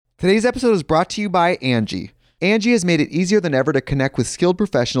Today's episode is brought to you by Angie. Angie has made it easier than ever to connect with skilled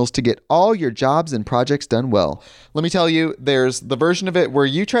professionals to get all your jobs and projects done well. Let me tell you, there's the version of it where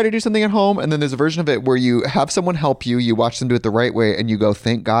you try to do something at home, and then there's a version of it where you have someone help you, you watch them do it the right way, and you go,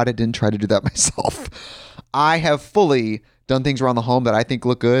 thank God I didn't try to do that myself. I have fully done things around the home that I think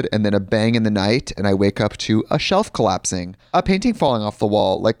look good, and then a bang in the night, and I wake up to a shelf collapsing, a painting falling off the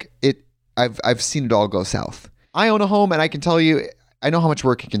wall. I've seen it all go south. I own a home, and I can tell you, I know how much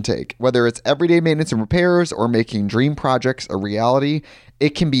work it can take. Whether it's everyday maintenance and repairs or making dream projects a reality,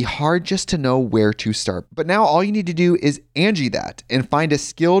 it can be hard just to know where to start. But now all you need to do is Angie that and find a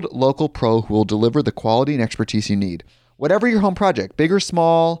skilled local pro who will deliver the quality and expertise you need. Whatever your home project, big or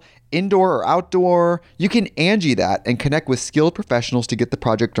small, indoor or outdoor, you can Angie that and connect with skilled professionals to get the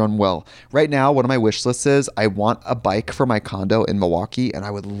project done well. Right now, one of my wish lists is I want a bike for my condo in Milwaukee, and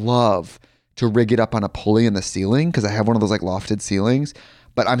I would love to rig it up on a pulley in the ceiling because I have one of those like lofted ceilings,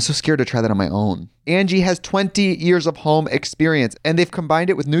 but I'm so scared to try that on my own. Angie has 20 years of home experience, and they've combined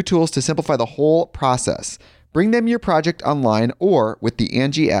it with new tools to simplify the whole process. Bring them your project online or with the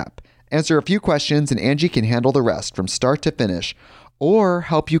Angie app. Answer a few questions and Angie can handle the rest from start to finish, or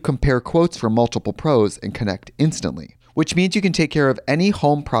help you compare quotes from multiple pros and connect instantly, which means you can take care of any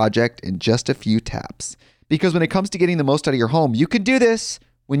home project in just a few taps. Because when it comes to getting the most out of your home, you can do this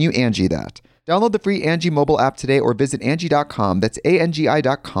when you Angie that. Download the free Angie mobile app today or visit Angie.com. That's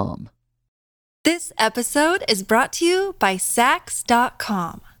ANGI.com. This episode is brought to you by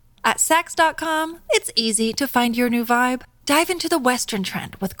Sax.com. At Sax.com, it's easy to find your new vibe. Dive into the Western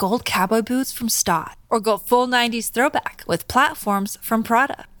trend with gold cowboy boots from Stott, or go full 90s throwback with platforms from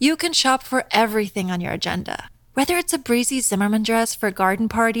Prada. You can shop for everything on your agenda, whether it's a breezy Zimmermann dress for a garden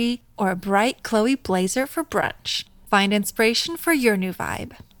party or a bright Chloe blazer for brunch. Find inspiration for your new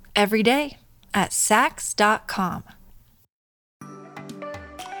vibe every day at Sax.com.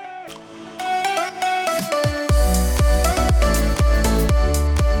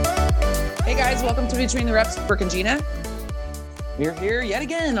 Hey guys, welcome to Between the Reps with Brooke and Gina. We're here yet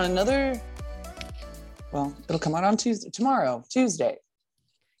again on another, well, it'll come out on Tuesday.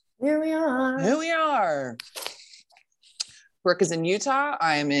 Here we are. Brooke is in Utah.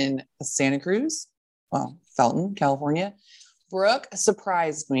 I'm in Santa Cruz, Felton, California. Brooke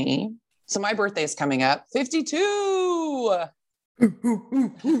surprised me. So my birthday is coming up, 52.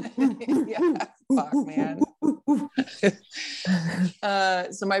 Yeah, fuck, man.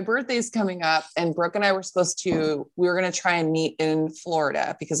 So my birthday is coming up, and Brooke and I were we were going to try and meet in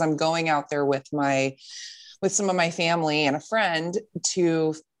Florida because I'm going out there with some of my family and a friend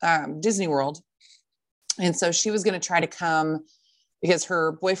to Disney World. And so she was going to try to come because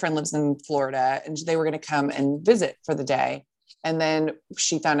her boyfriend lives in Florida, and they were going to come and visit for the day. And then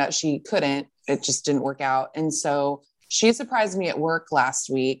she found out she couldn't, it just didn't work out. And so she surprised me at work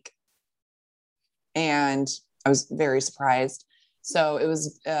last week, and I was very surprised. So it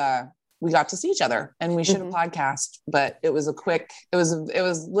was, we got to see each other, and we should have podcast, but it was it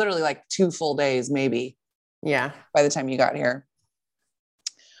was literally like 2 full days, maybe. Yeah. By the time you got here.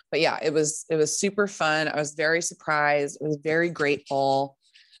 But yeah, it was super fun. I was very surprised. I was very grateful.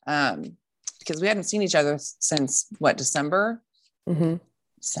 Because we hadn't seen each other since December? Mm-hmm.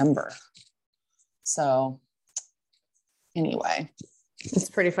 December. So anyway. It's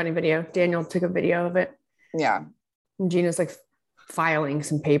a pretty funny video. Daniel took a video of it. Yeah. And Gina's like filing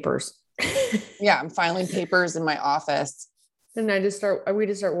some papers. Yeah. I'm filing papers in my office. And we just start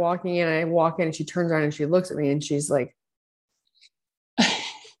walking in, and I walk in, and she turns around and she looks at me, and she's like,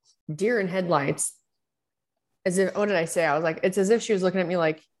 deer in headlights. As if, what did I say? I was like, it's as if she was looking at me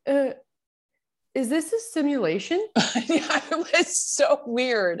like, is this a simulation? Yeah, it was so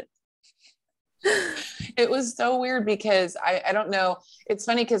weird. It was so weird because I don't know. It's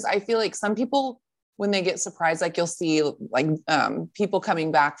funny because I feel like some people, when they get surprised, like you'll see like people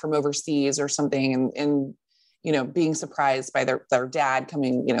coming back from overseas or something and you know, being surprised by their dad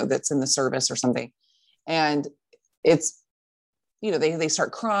coming, you know, that's in the service or something. And it's, you know, they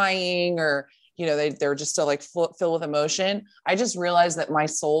start crying, or, you know, they're just still like filled with emotion. I just realized that my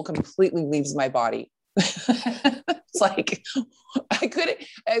soul completely leaves my body. It's like,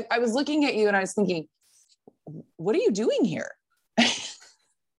 I was looking at you and I was thinking, what are you doing here?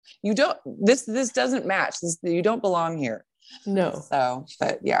 You don't, this doesn't match. You don't belong here. No. So,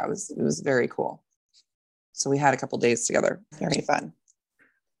 but yeah, it was very cool. So we had a couple days together. Very fun.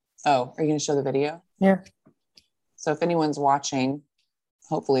 Oh, are you going to show the video? Yeah. So if anyone's watching,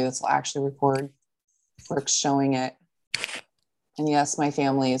 hopefully this will actually record. Brooke's showing it. And yes, my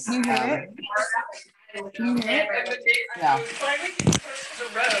family is. Yeah. Finally get close to the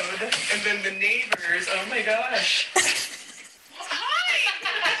road, and then the neighbors. Oh my gosh!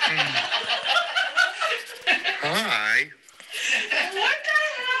 Hi. Hi. What the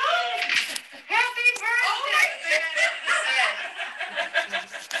hell? Happy birthday!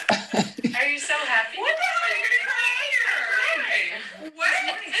 Are you so happy? What the hell are you gonna cry here? What? I'm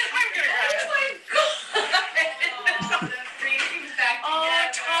gonna cry. Oh my god! Oh,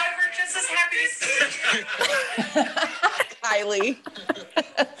 Todd, we're just as happy to see you. Kylie.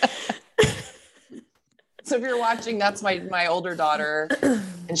 So if you're watching, that's my older daughter,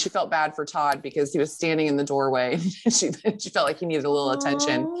 and she felt bad for Todd because he was standing in the doorway. she felt like he needed a little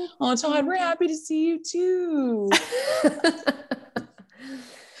attention. Oh, Todd, we're happy to see you too.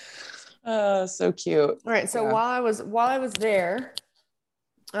 Oh, so cute. All right. So Yeah. while I was there,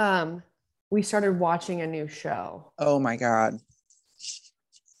 we started watching a new show. Oh my God.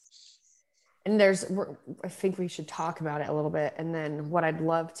 And I think we should talk about it a little bit. And then what I'd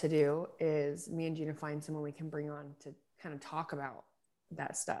love to do is me and Gina find someone we can bring on to kind of talk about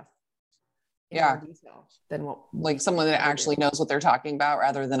that stuff in more detail than what, like someone that actually knows what they're talking about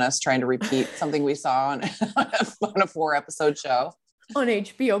rather than us trying to repeat something we saw on a 4-episode show on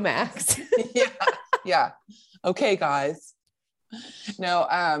HBO Max. Yeah. Okay, guys. No,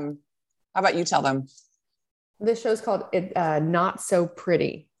 how about you tell them? This show's called Not So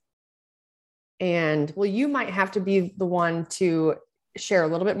Pretty. And well, you might have to be the one to share a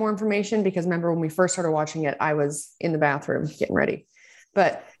little bit more information because remember when we first started watching it, I was in the bathroom getting ready.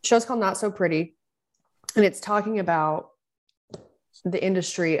 But the show's called Not So Pretty. And it's talking about the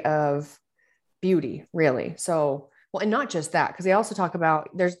industry of beauty, really. So, well, and not just that, because they also talk about,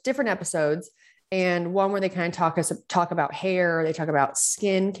 there's different episodes and one where they kind of talk about hair, they talk about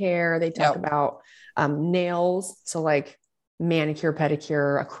skin care, they talk about nails. So like manicure,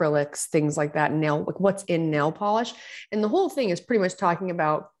 pedicure, acrylics, things like that, like what's in nail polish. And the whole thing is pretty much talking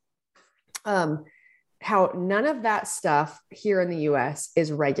about how none of that stuff here in the US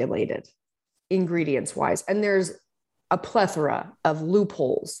is regulated ingredients wise. And there's a plethora of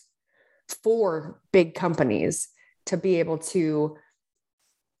loopholes for big companies to be able to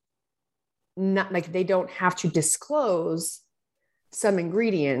not like, they don't have to disclose some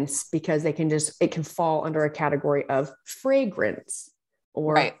ingredients because it can fall under a category of fragrance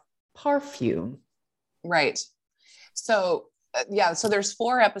or perfume. Right. So so there's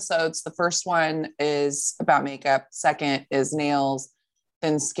 4 episodes. The first one is about makeup. Second is nails,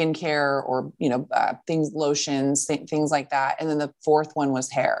 then skincare or, things, lotions, things like that. And then the 4th one was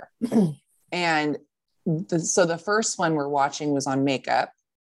hair. And so the first one we're watching was on makeup.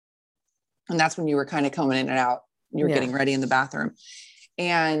 And that's when you were kind of coming in and out. You were getting ready in the bathroom.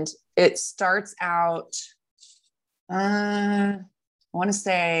 And it starts out, I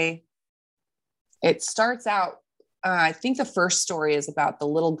think the first story is about the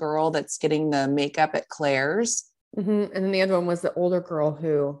little girl that's getting the makeup at Claire's. Mm-hmm. And then the other one was the older girl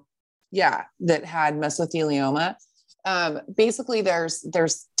who. Yeah. That had mesothelioma. Basically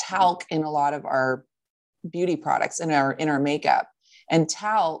there's talc in a lot of our beauty products in our makeup, and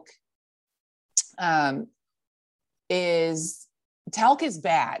talc is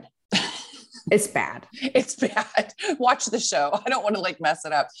bad. It's bad. It's bad. Watch the show. I don't want to mess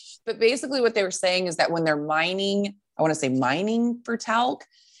it up. But basically what they were saying is that when they're mining for talc,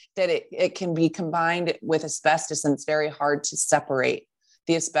 that it can be combined with asbestos, and it's very hard to separate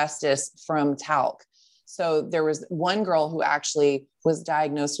the asbestos from talc. So there was one girl who actually was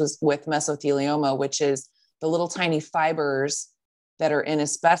diagnosed with mesothelioma, which is the little tiny fibers that are in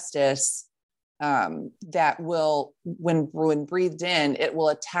asbestos that will, when breathed in, it will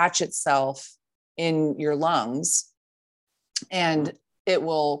attach itself in your lungs and it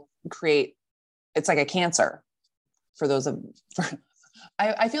will create, it's like a cancer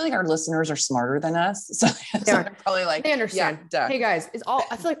I feel like our listeners are smarter than us. So they're probably like, they understand. Yeah, hey guys,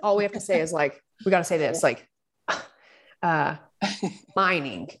 I feel like all we have to say is we got to say this,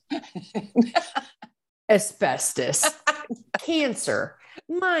 mining, asbestos, cancer,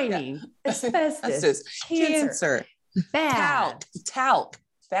 mining, asbestos, cancer, bad, talc,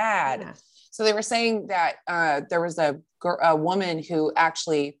 bad. Yeah. So they were saying that there was a woman who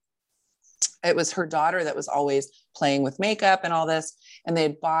actually, it was her daughter that was always playing with makeup and all this. And they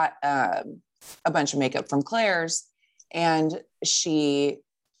had bought a bunch of makeup from Claire's, and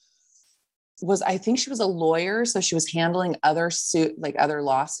I think she was a lawyer. So she was handling other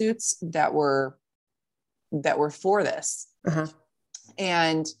lawsuits that were for this. Uh-huh.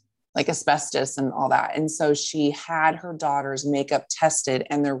 And asbestos and all that. And so she had her daughter's makeup tested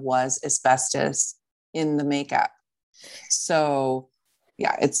and there was asbestos in the makeup. So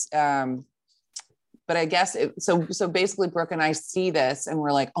yeah, it's, but I guess so basically Brooke and I see this and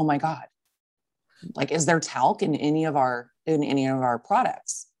we're like, oh my God, is there talc in any of our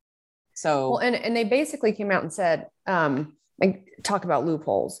products? So Well, and they basically came out and said, like talk about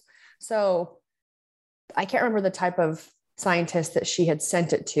loopholes. So I can't remember the type of scientist that she had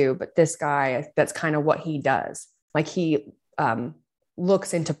sent it to, but this guy, that's kind of what he does. Like he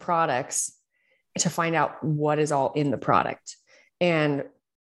looks into products to find out what is all in the product. And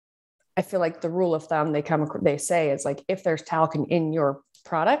I feel like the rule of thumb they say is like, if there's talc in your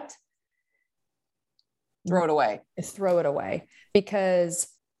product, throw it away. throw it away, because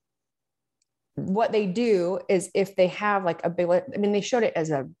what they do is if they have like a big, I mean, they showed it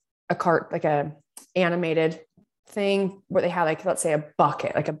as a cart, like a animated thing where they had like, let's say a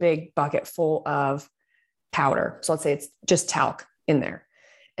bucket, like a big bucket full of powder. So let's say it's just talc in there.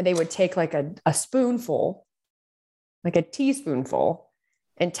 And they would take like a spoonful, like a teaspoonful,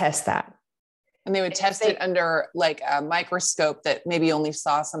 and test that. And they would test it under like a microscope that maybe only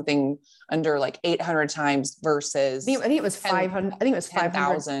saw something under like 800 times versus I think it was 500. I think it was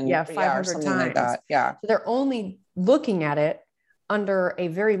 10,000. 500. Yeah, 500 something times. like that. Yeah. So they're only looking at it under a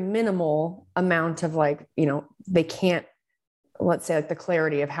very minimal amount of like, they can't, let's say like the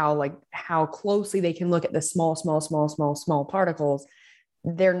clarity of how closely they can look at the small particles.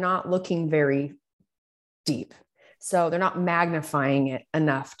 They're not looking very deep. So they're not magnifying it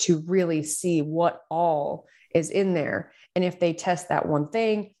enough to really see what all is in there. And if they test that one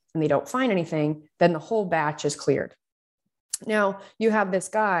thing and they don't find anything, then the whole batch is cleared. Now you have this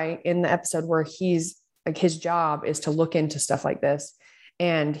guy in the episode where he's like, his job is to look into stuff like this.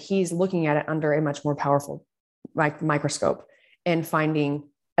 And he's looking at it under a much more powerful microscope and finding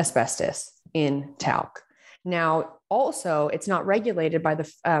asbestos in talc. Now, also, it's not regulated by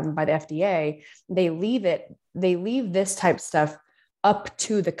the FDA. They leave this type of stuff up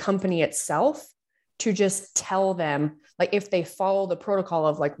to the company itself to just tell them, like, if they follow the protocol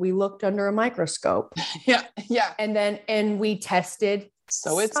of like, we looked under a microscope. Yeah. Yeah. And we tested.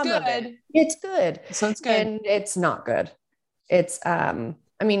 So it's good. It's good. So it's good. And it's not good. It's, I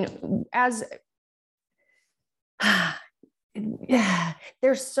mean, yeah,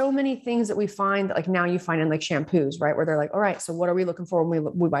 there's so many things that we find that like now you find in like shampoos, right? Where they're like, all right, so what are we looking for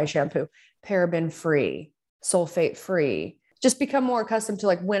when we buy shampoo? Paraben free, sulfate free. Just become more accustomed to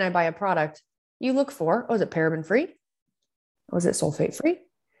like when I buy a product, you look for, is it paraben free? Was it sulfate free?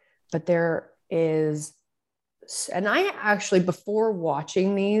 But there is, and I actually, before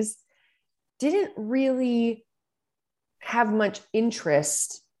watching these, didn't really have much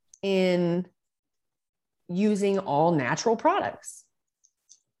interest in using all natural products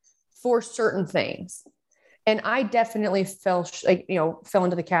for certain things. And I definitely fell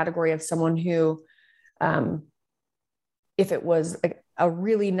into the category of someone who, if it was a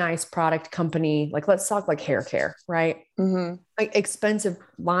really nice product company, like let's talk like hair care, right? Mm-hmm. Like expensive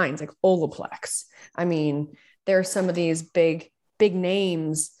lines, like Olaplex. I mean, there are some of these big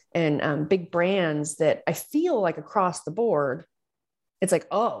names and big brands that I feel like across the board, it's like,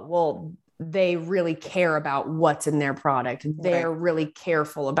 oh, well, they really care about what's in their product. They're really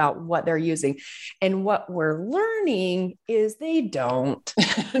careful about what they're using. And what we're learning is they don't.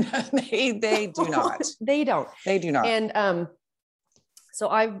 they do not. They don't. They do not. And so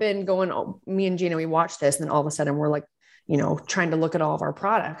I've been me and Gina, we watched this, and then all of a sudden we're like, trying to look at all of our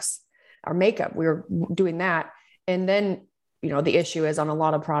products, our makeup, we were doing that. And then, the issue is on a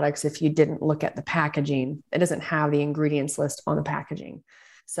lot of products, if you didn't look at the packaging, it doesn't have the ingredients list on the packaging.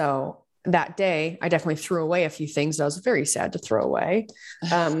 So that day, I definitely threw away a few things that I was very sad to throw away.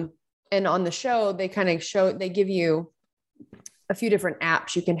 And on the show, they they give you a few different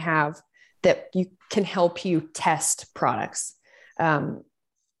apps you can have that you can help you test products. And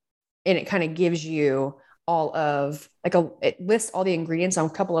it kind of gives you all of it lists all the ingredients on a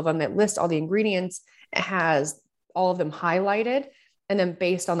couple of them that list all the ingredients. It has all of them highlighted. And then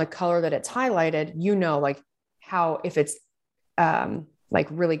based on the color that it's highlighted, like how, if it's like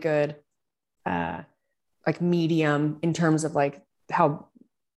really good, like medium in terms of like how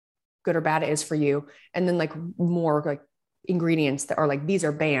good or bad it is for you. And then like more like ingredients that are like, these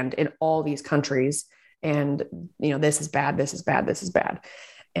are banned in all these countries. And, this is bad, this is bad, this is bad.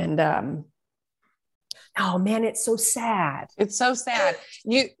 And, oh man, it's so sad. It's so sad.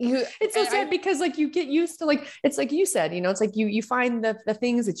 It's so sad because like you get used to like, it's like you said, it's like you find the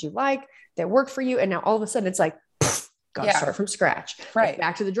things that you like that work for you. And now all of a sudden it's like, got to start from scratch, right? Like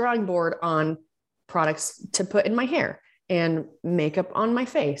back to the drawing board on products to put in my hair and makeup on my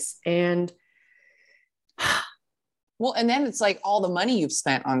face. And well, and then it's like all the money you've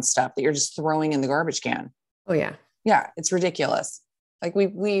spent on stuff that you're just throwing in the garbage can. Oh yeah. Yeah. It's ridiculous. Like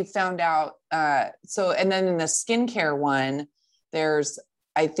we found out. And then in the skincare one,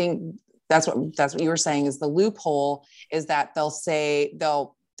 I think that's what you were saying is the loophole is that they'll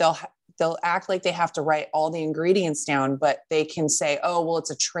they'll act like they have to write all the ingredients down, but they can say, oh, well,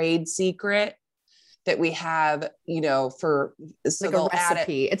 it's a trade secret that we have, for so like a they'll add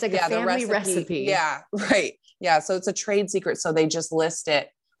recipe. It's like a the family recipe. Yeah, right. Yeah. So it's a trade secret. So they just list it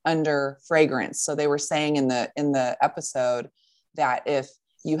under fragrance. So they were saying in the episode that if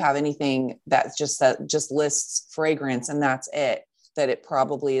you have anything that just lists fragrance and that's it, that it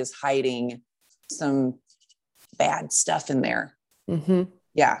probably is hiding some bad stuff in there. Mm-hmm.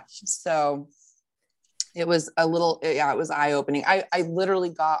 Yeah. So it was it was eye-opening. I literally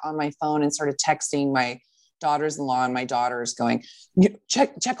got on my phone and started texting my daughters-in-law and my daughters going,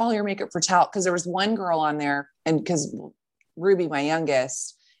 check all your makeup for talc. Cause there was one girl on there, and cause Ruby, my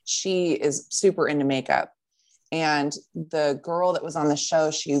youngest, she is super into makeup. And the girl that was on the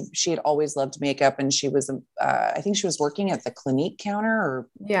show, she had always loved makeup, and she was, I think she was working at the Clinique counter, or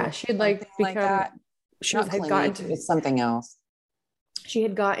she had like that. She Not had Clinique, gotten to it's something else. She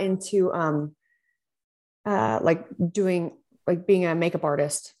had got into like doing like being a makeup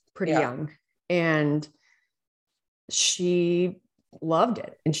artist pretty young, and she loved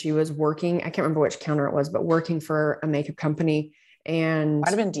it. And she was working, I can't remember which counter it was, but working for a makeup company. And might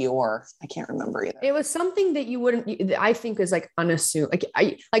have been Dior. I can't remember either. It was something that I think is like unassumed.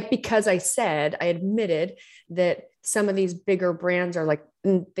 Because I admitted that some of these bigger brands are like,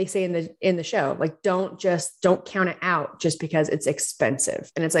 they say in the show, like, don't count it out just because it's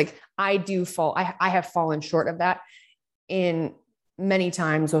expensive. And it's like, I have fallen short of that in many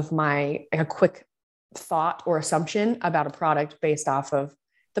times with a quick thought or assumption about a product based off of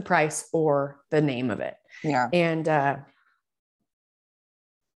the price or the name of it. Yeah. And,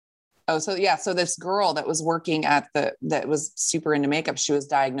 so this girl that was working that was super into makeup, she was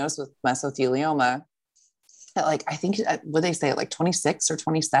diagnosed with mesothelioma at like, I think, what they say, at like 26 or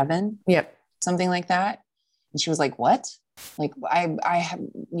 27. Yep. Something like that. And she was like, what? Like, I have,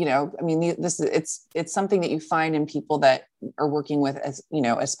 it's something that you find in people that are working with, as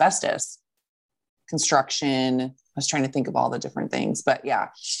asbestos, construction. I was trying to think of all the different things, but yeah,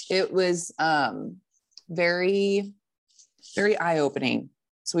 it was, very, very eye-opening.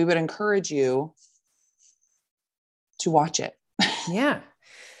 So we would encourage you to watch it. Yeah.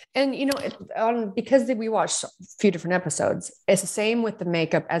 And, because we watched a few different episodes, it's the same with the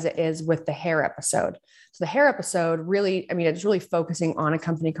makeup as it is with the hair episode. So the hair episode really, it's really focusing on a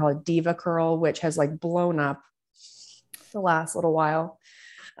company called DevaCurl, which has like blown up the last little while.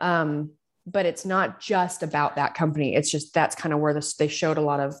 But it's not just about that company. It's just, that's kind of where they told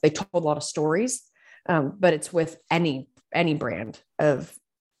a lot of stories. But it's with any brand of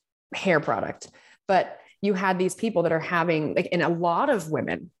hair product. But you had these people that are having, like, and a lot of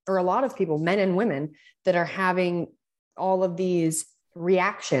women, or a lot of people, men and women, that are having all of these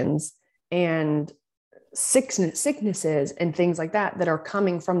reactions and sicknesses and things like that are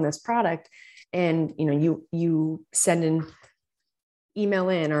coming from this product. And, you send an email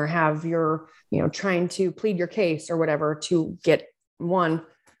in, or have your, trying to plead your case or whatever to get them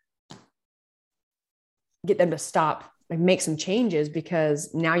to stop, like, make some changes,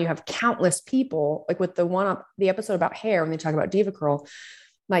 because now you have countless people, like with the episode about hair, when they talk about DevaCurl,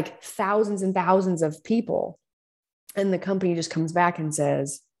 like thousands and thousands of people. And the company just comes back and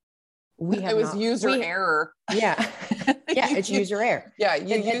says, user error. Yeah. Yeah. It's user error. Yeah.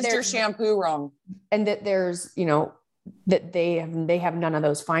 You used your shampoo wrong. And that there's, that they have none of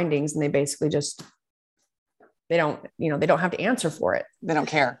those findings, and they basically just, they don't have to answer for it. They don't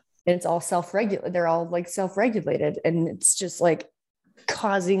care. And it's all self-regulated. They're all like self-regulated. And it's just like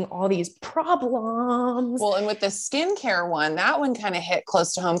causing all these problems. Well, and with the skincare one, that one kind of hit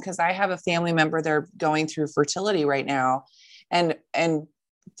close to home, because I have a family member, they're going through fertility right now, and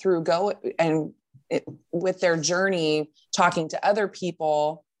with their journey, talking to other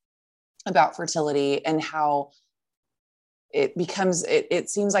people about fertility, and how it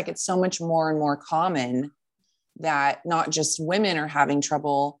seems like it's so much more and more common that not just women are having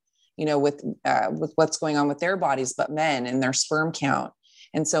trouble, with what's going on with their bodies, but men and their sperm count.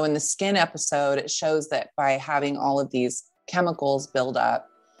 And so in the skin episode, it shows that by having all of these chemicals build up,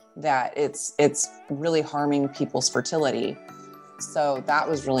 that it's really harming people's fertility. So that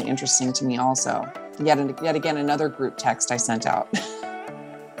was really interesting to me also. Yet again, another group text I sent out.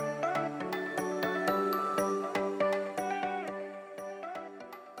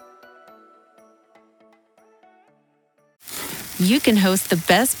 You can host the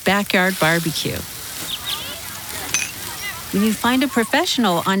best backyard barbecue when you find a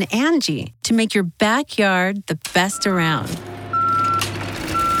professional on Angie to make your backyard the best around.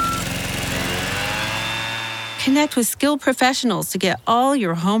 Connect with skilled professionals to get all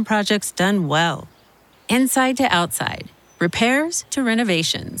your home projects done well. Inside to outside, repairs to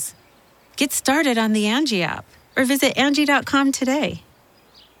renovations. Get started on the Angie app or visit Angie.com today.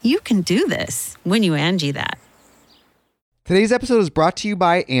 You can do this when you Angie that. Today's episode is brought to you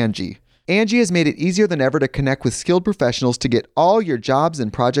by Angie. Angie has made it easier than ever to connect with skilled professionals to get all your jobs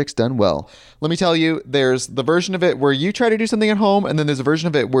and projects done well. Let me tell you, there's the version of it where you try to do something at home, and then there's a version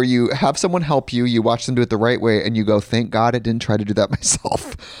of it where you have someone help you, you watch them do it the right way, and you go, thank God I didn't try to do that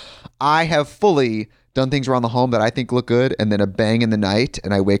myself. I have fully done things around the home that I think look good, and then a bang in the night,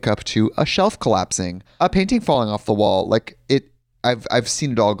 and I wake up to a shelf collapsing, a painting falling off the wall. I've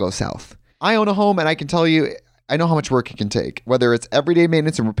seen it all go south. I own a home, and I can tell you, I know how much work it can take. Whether it's everyday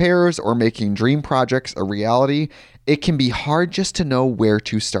maintenance and repairs or making dream projects a reality, it can be hard just to know where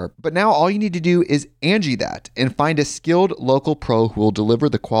to start. But now all you need to do is Angie that and find a skilled local pro who will deliver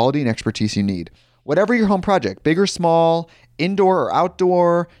the quality and expertise you need. Whatever your home project, big or small, indoor or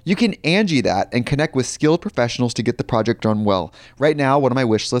outdoor, you can Angie that and connect with skilled professionals to get the project done well. Right now, one of my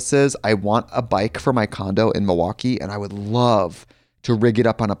wish lists is I want a bike for my condo in Milwaukee, and I would love to rig it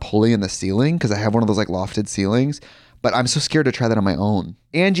up on a pulley in the ceiling because I have one of those like lofted ceilings, but I'm so scared to try that on my own.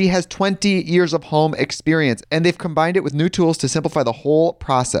 Angie has 20 years of home experience, and they've combined it with new tools to simplify the whole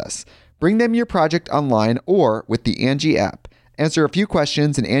process. Bring them your project online or with the Angie app. Answer a few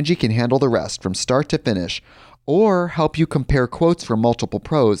questions and Angie can handle the rest from start to finish, or help you compare quotes from multiple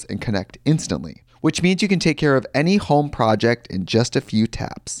pros and connect instantly, which means you can take care of any home project in just a few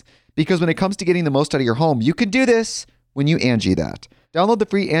taps. Because when it comes to getting the most out of your home, you can do this when you Angie that. Download the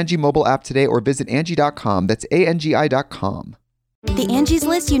free Angie mobile app today or visit Angie.com. That's ANGI.com. The Angie's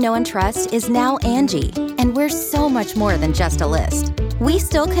List you know and trust is now Angie, and we're so much more than just a list. We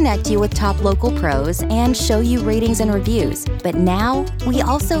still connect you with top local pros and show you ratings and reviews, but now we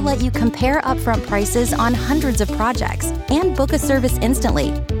also let you compare upfront prices on hundreds of projects and book a service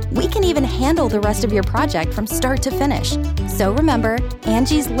instantly. We can even handle the rest of your project from start to finish. So remember,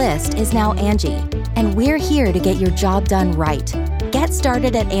 Angie's List is now Angie, and we're here to get your job done right. Get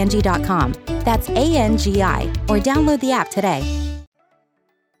started at Angie.com. That's ANGI, or download the app today.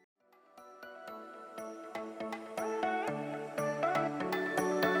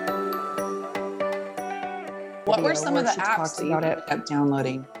 What were some of the She apps talks that you about it. kept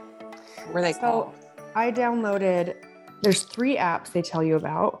downloading? What were they called? I downloaded, there's 3 apps they tell you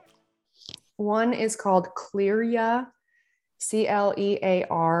about. One is called Clearya,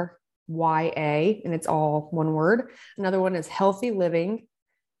 Clearya, and it's all one word. Another one is Healthy Living.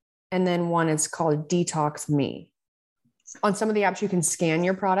 And then one is called Detox Me. On some of the apps, you can scan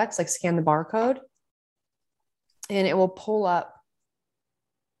your products, like scan the barcode, and it will pull up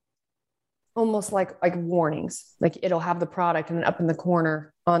almost like warnings. Like it'll have the product, and then up in the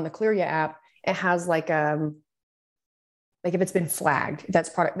corner on the Clearya app, it has like if it's been flagged,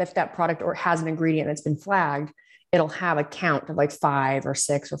 if that product or has an ingredient that's been flagged, it'll have a count of like 5 or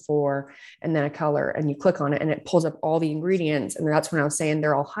 6 or 4, and then a color, and you click on it and it pulls up all the ingredients. And that's when I was saying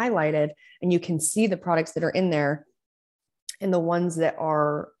they're all highlighted, and you can see the products that are in there, and the ones that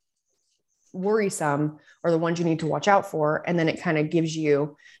are worrisome are the ones you need to watch out for. And then it kind of gives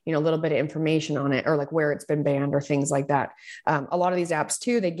you, a little bit of information on it, or like where it's been banned or things like that. A lot of these apps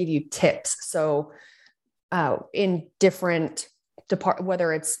too, they give you tips. So in different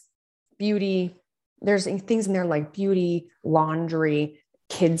whether it's beauty, there's things in there like beauty, laundry,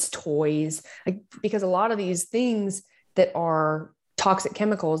 kids' toys, because a lot of these things that are toxic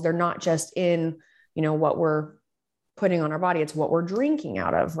chemicals, they're not just in, what we're putting on our body, it's what we're drinking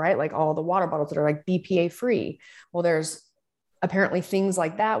out of, right? Like all the water bottles that are like BPA free. Well, there's apparently things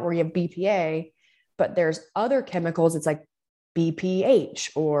like that where you have BPA, but there's other chemicals. It's like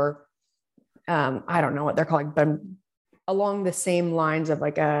BPH, or I don't know what they're called, but along the same lines of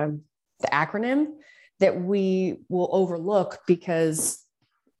like the acronym that we will overlook because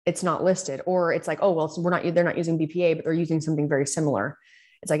it's not listed, or it's like, oh, well, so they're not using BPA, but they're using something very similar.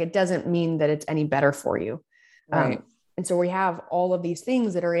 It's like, it doesn't mean that it's any better for you. Right. And so we have all of these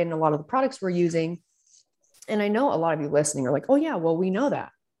things that are in a lot of the products we're using. And I know a lot of you listening are like, oh yeah, well, we know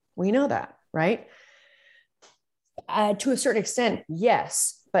that, right? To a certain extent,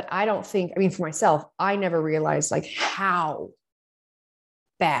 yes. But I don't think, for myself, I never realized like how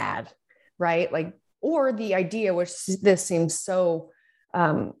bad, right? Like, or the idea, which this seems so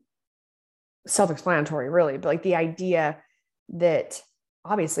self-explanatory really, but like the idea that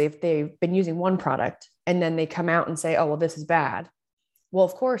obviously if they've been using one product and then they come out and say, oh, well, this is bad. Well,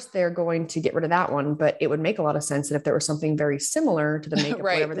 of course they're going to get rid of that one, but it would make a lot of sense that if there was something very similar to the makeup,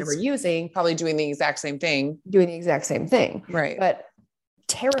 Right. whatever they were using, Probably doing the exact same thing. Right. But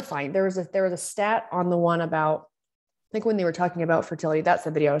terrifying. There was a stat on the one about, I think when they were talking about fertility, that's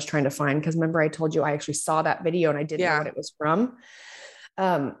the video I was trying to find. Because remember I told you I actually saw that video and I didn't know what it was from.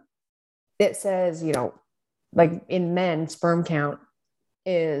 it says, like in men, sperm count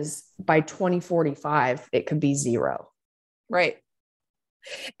is by 2045, it could be 0. Right.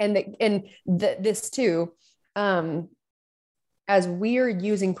 This too, as we're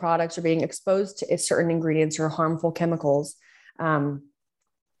using products or being exposed to certain ingredients or harmful chemicals,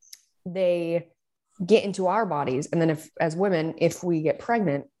 they get into our bodies. And then as women, if we get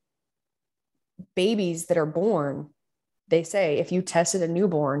pregnant, babies that are born, they say, if you tested a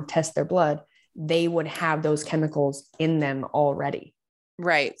newborn, test their blood, they would have those chemicals in them already.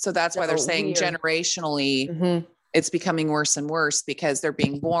 Right. So that's why they're saying generationally, it's becoming worse and worse because they're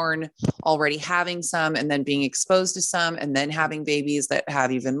being born already having some and then being exposed to some and then having babies that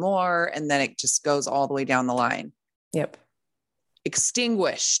have even more. And then it just goes all the way down the line. Yep.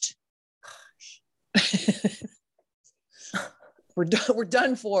 Extinguished. We're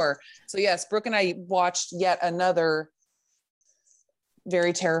done for. So yes, Brooke and I watched yet another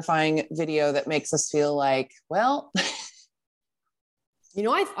very terrifying video that makes us feel like, well,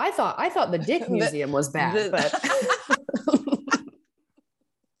 I thought the Dick Museum was bad, but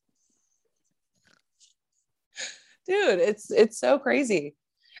dude, it's so crazy.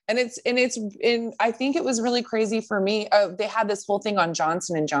 And I think it was really crazy for me. They had this whole thing on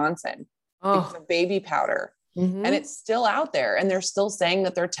Johnson & Johnson, the baby powder, and it's still out there and they're still saying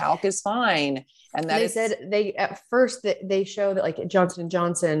that their talc is fine. And that at first they show that like at Johnson &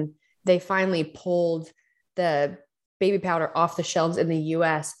 Johnson, they finally pulled the baby powder off the shelves in the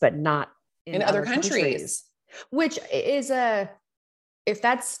US, but not in other countries. Which is if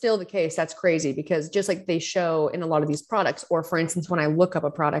that's still the case, that's crazy because just like they show in a lot of these products, or for instance, when I look up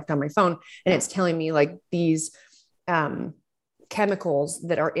a product on my phone and it's telling me like these chemicals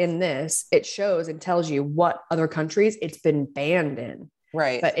that are in this, it shows and tells you what other countries it's been banned in.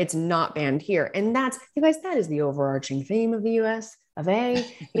 Right. But it's not banned here. And that's, you guys, that is the overarching theme of the US of A,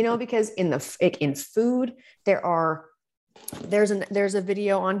 because in food, there's a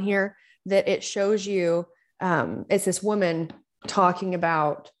video on here that it shows you, it's this woman talking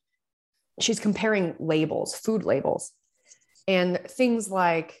about, she's comparing labels, food labels, and things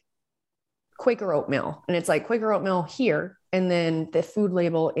like Quaker oatmeal. And it's like Quaker oatmeal here, and then the food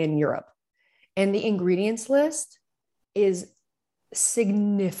label in Europe. And the ingredients list is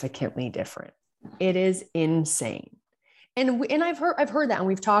significantly different. It is insane. And I've heard that, and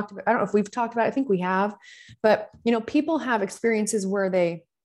we've talked about, I don't know if we've talked about it, I think we have, but people have experiences where they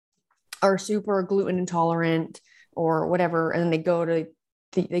are super gluten intolerant or whatever, and they go to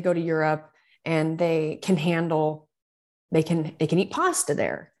Europe and they can eat pasta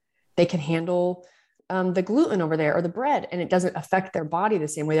there. They can handle the gluten over there or the bread, and it doesn't affect their body the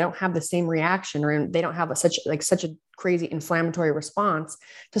same way. They don't have the same reaction, or they don't have such a crazy inflammatory response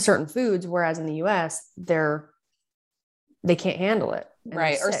to certain foods. Whereas in the US, they can't handle it.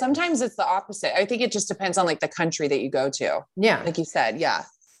 Right. Or sometimes it's the opposite. I think it just depends on like the country that you go to. Yeah. Like you said. Yeah.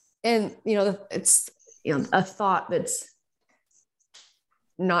 And, it's, a thought that's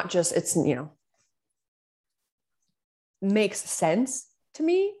not just, it's, makes sense to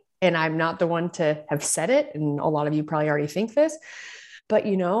me. And I'm not the one to have said it. And a lot of you probably already think this, but,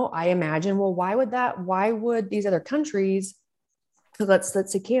 I imagine, well, why would these other countries, let's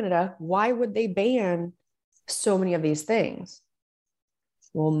say Canada, why would they ban so many of these things?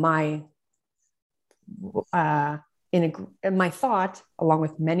 Well, my thought, along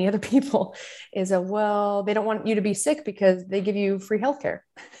with many other people, is they don't want you to be sick because they give you free healthcare.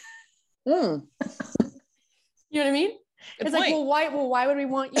 You know what I mean? It's like, why would we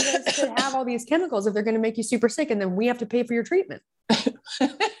want you guys to have all these chemicals if they're going to make you super sick, and then we have to pay for your treatment?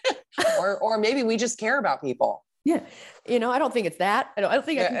 or maybe we just care about people. Yeah. I don't think it's that. I don't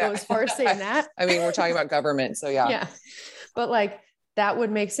think I can go as far as saying that. I mean, we're talking about government. So yeah. Yeah. But like, that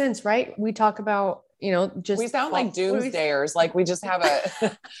would make sense, right? We talk about, we sound like doomsdayers. Like we just have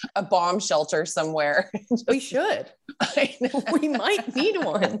a bomb shelter somewhere. We should. We might need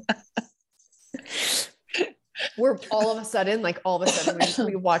one. We're all of a sudden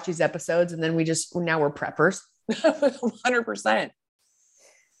we watch these episodes, and then now we're preppers. 100%.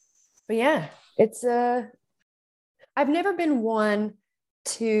 But yeah, it's I've never been one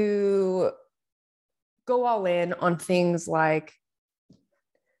to go all in on things like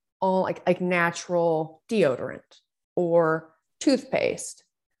natural deodorant or toothpaste.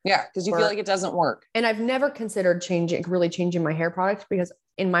 Yeah, because you feel like it doesn't work. And I've never considered changing my hair products, because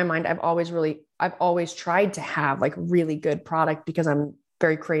in my mind, I've always tried to have like really good product, because I'm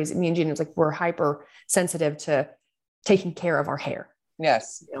very crazy. Me and Gina, we're hyper sensitive to taking care of our hair.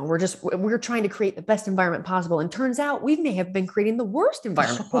 Yes. We're trying to create the best environment possible. And turns out we may have been creating the worst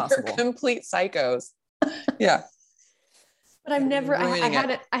environment possible. We're complete psychos. Yeah. But I've never,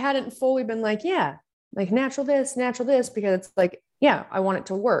 Ruining it. I hadn't fully been like, yeah, like natural this, because it's like, yeah, I want it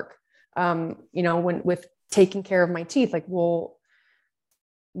to work. You know, when with taking care of my teeth, like, well,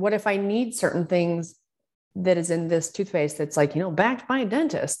 what if I need certain things that is in this toothpaste that's like, you know, backed by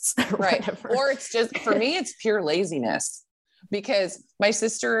dentists, or Right. whatever. Or it's just, for me, it's pure laziness, because my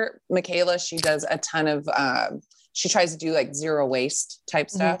sister, Michaela, she does a ton of, she tries to do like zero waste type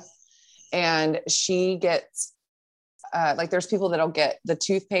stuff. And she gets, like, there's people that'll get the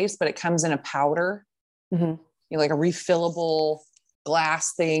toothpaste, but it comes in a powder, you know, like a refillable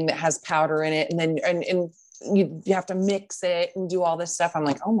glass thing that has powder in it. And then, and you have to mix it and do all this stuff. I'm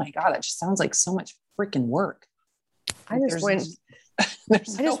like, oh my God, that just sounds like so much freaking work. I just went,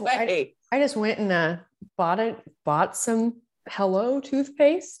 there's no way. I just went and bought some Hello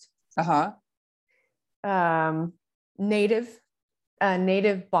toothpaste. Native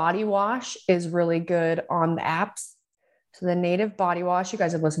body wash is really good on the apps. So the Native body wash, you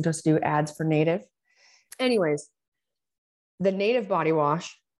guys have listened to us do ads for Native. Anyways, the Native body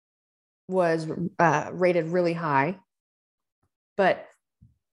wash was rated really high. But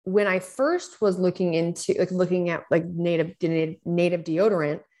when I first was looking at native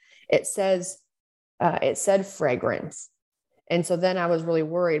deodorant, it said fragrance. And so then I was really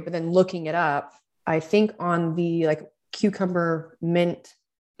worried, but then looking it up, I think on the like cucumber mint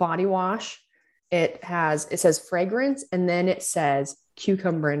body wash, it says fragrance, and then it says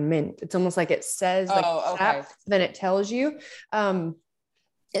cucumber and mint. It's almost like it says that, then it tells you. And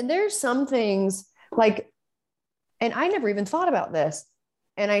there's some things like, and I never even thought about this,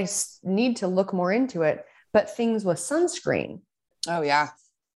 and I need to look more into it, but things with sunscreen. Oh yeah.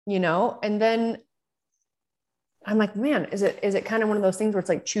 You know, and then I'm like, man, is it kind of one of those things where it's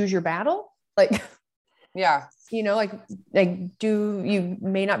like, choose your battle? Like, yeah, you know, like you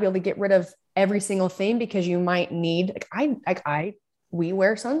may not be able to get rid of every single thing because you might need, we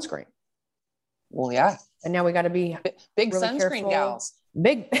wear sunscreen. Well, yeah. And now we got to be big really sunscreen careful. gals.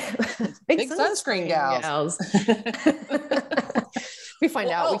 Big sunscreen gals. We find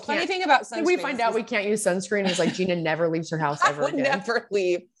out we can't. Funny thing about sunscreen. We find out we can't use sunscreen. It's like Gina never leaves her house ever again. Never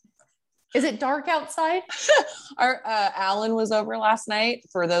leave. Is it dark outside? Our Alan was over last night.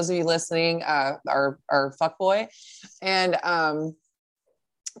 For those of you listening, our fuck boy, and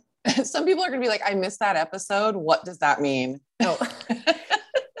some people are gonna be like, "I missed that episode. What does that mean?" No.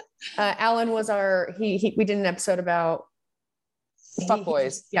 Alan was we did an episode about fuck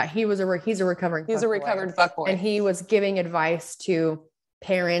boys. Yeah, he's a recovering. He's a recovered fuck boy, and he was giving advice to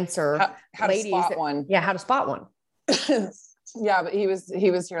parents or how ladies to spot one. Yeah, how to spot one. Yeah, but he was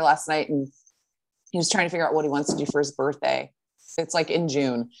here last night, and he was trying to figure out what he wants to do for his birthday. It's like in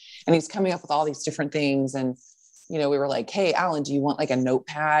June, and he's coming up with all these different things. And, you know, we were like, "Hey, Alan, do you want like a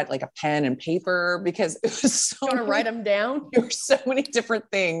notepad, like a pen and paper?" Because it was so want to write them down. There were so many different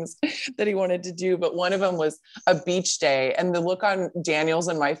things that he wanted to do, but one of them was a beach day, and the look on Daniel's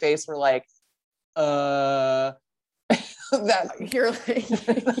and my face were like, that you're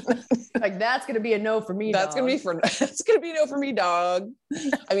like that's gonna be a no for me. That's gonna be a no for me, dog.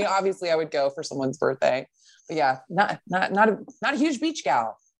 I mean, obviously I would go for someone's birthday, but yeah, not a huge beach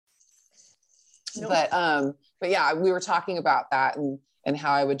gal. Nope. But yeah, we were talking about that and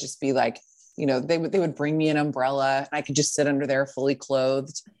how I would just be like, you know, they would bring me an umbrella and I could just sit under there fully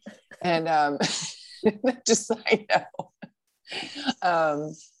clothed, and just I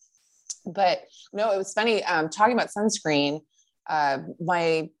know. But no, it was funny. Talking about sunscreen,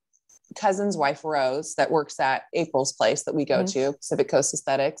 my cousin's wife, Rose, that works at April's place that we go to, Pacific Coast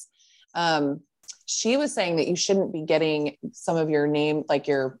Aesthetics. She was saying that you shouldn't be getting some of your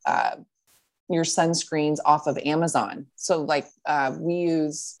your sunscreens off of Amazon. So like, I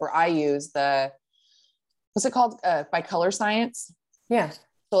use what's it called? By Color Science. Yeah.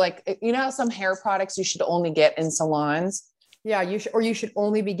 So like, you know how some hair products you should only get in salons? Yeah, you should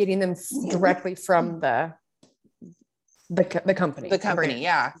only be getting them directly from the company. The company,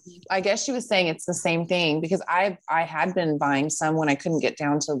 yeah. I guess she was saying it's the same thing, because I had been buying some when I couldn't get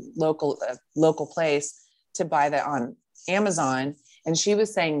down to local place to buy that on Amazon, and she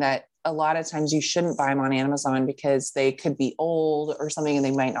was saying that a lot of times you shouldn't buy them on Amazon because they could be old or something and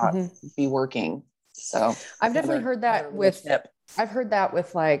they might not be working. So I've definitely heard that with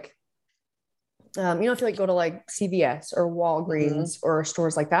like, you know, if you like go to like CVS or Walgreens or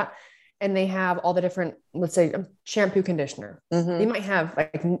stores like that, and they have all the different, let's say, shampoo, conditioner, they might have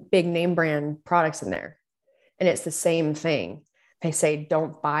like big name brand products in there, and it's the same thing. They say,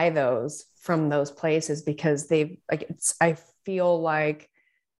 don't buy those from those places because I feel like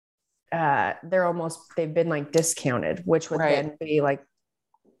they've been like discounted, which would then be like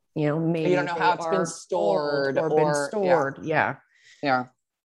maybe You don't know how they it's been are stored old or been stored. Yeah. Yeah.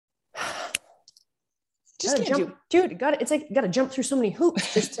 Just Gotta can't jump, dude. It's like you gotta jump through so many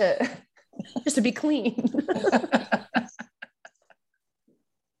hoops just to be clean.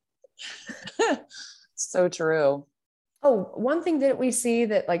 So true. Oh, one thing that we see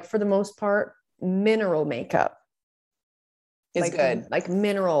that, like, for the most part, mineral makeup Is like good. like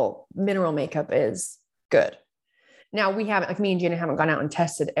mineral makeup is good. Now we haven't, like, me and Gina haven't gone out and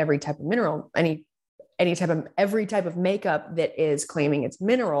tested every type of mineral, every type of makeup that is claiming it's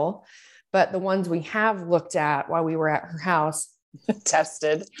mineral, but the ones we have looked at while we were at her house.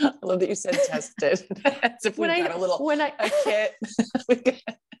 Tested. I love that you said tested. As if we've got a kit. We've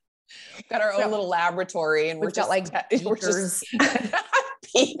got our own little laboratory, and we've got like beakers.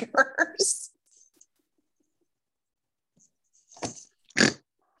 Beakers.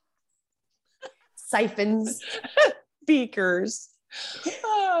 Siphons. Beakers.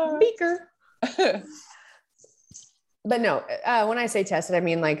 Beaker. But no, when I say tested, I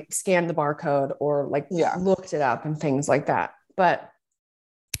mean like scanned the barcode or like looked it up and things like that. But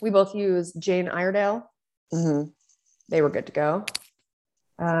we both use Jane Iredale. Mm-hmm. They were good to go.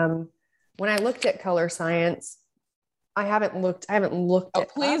 When I looked at Color Science, I haven't looked. Oh,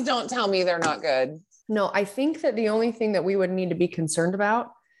 please don't tell me they're not good. No, I think that the only thing that we would need to be concerned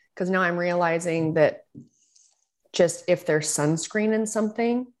about, because now I'm realizing that just if there's sunscreen in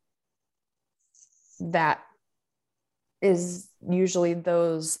something, that is usually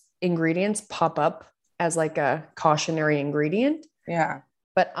those ingredients pop up as like a cautionary ingredient. Yeah.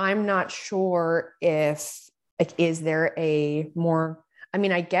 But I'm not sure if, like, is there a more, I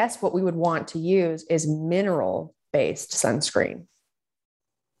mean, I guess what we would want to use is mineral based sunscreen.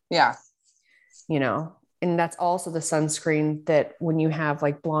 Yeah. And that's also the sunscreen that when you have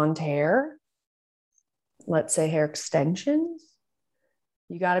like blonde hair, let's say hair extensions,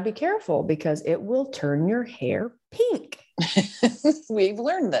 you got to be careful because it will turn your hair pink. We've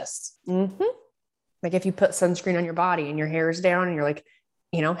learned this. Mm-hmm. Like if you put sunscreen on your body and your hair is down and you're like,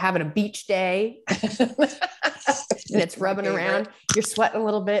 having a beach day and it's rubbing around, you're sweating a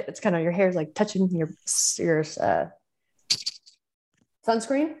little bit. It's kind of, your hair's like touching your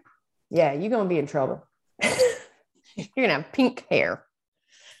sunscreen. Yeah. You're going to be in trouble. You're going to have pink hair.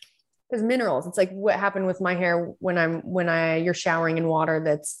 Because minerals, it's like what happened with my hair when you're showering in water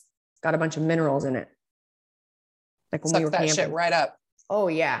that's got a bunch of minerals in it. Like when we were that camping. Shit right up. Oh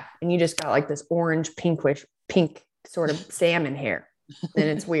yeah. And you just got like this orange, pink sort of salmon hair. And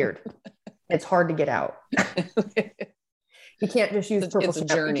it's weird. It's hard to get out. You can't just use purple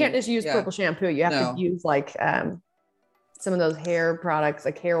shampoo. You can't just use purple shampoo. You have to use like some of those hair products,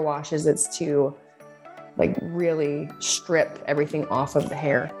 like hair washes. It's to like really strip everything off of the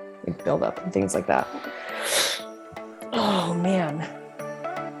hair, like build up and things like that. Oh man.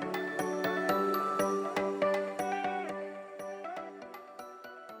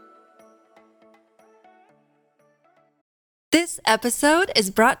 This episode is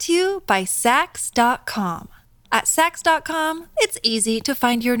brought to you by Sax.com. At Sax.com, it's easy to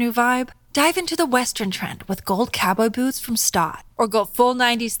find your new vibe. Dive into the Western trend with gold cowboy boots from Stott, or go full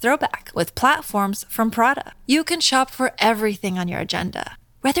 90s throwback with platforms from Prada. You can shop for everything on your agenda,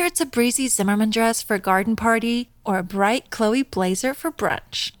 whether it's a breezy Zimmermann dress for a garden party or a bright Chloe blazer for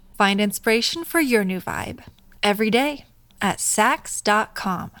brunch. Find inspiration for your new vibe every day at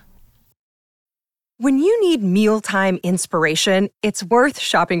Sax.com. When you need mealtime inspiration, it's worth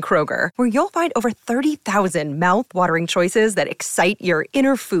shopping Kroger, where you'll find over 30,000 mouth-watering choices that excite your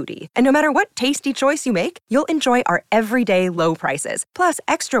inner foodie. And no matter what tasty choice you make, you'll enjoy our everyday low prices, plus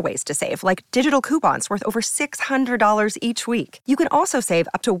extra ways to save, like digital coupons worth over $600 each week. You can also save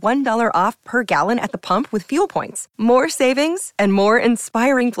up to $1 off per gallon at the pump with fuel points. More savings and more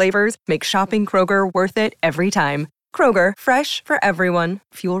inspiring flavors make shopping Kroger worth it every time. Kroger, fresh for everyone.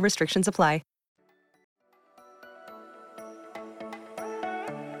 Fuel restrictions apply.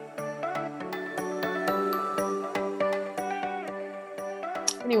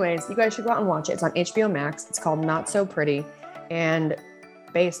 Anyways, you guys should go out and watch it. It's on HBO Max. It's called Not So Pretty. And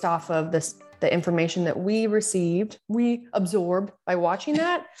based off of the information that we absorbed by watching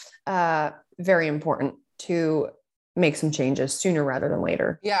that, very important to make some changes sooner rather than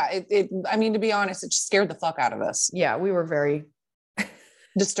later. Yeah. I mean, to be honest, it just scared the fuck out of us. Yeah. We were very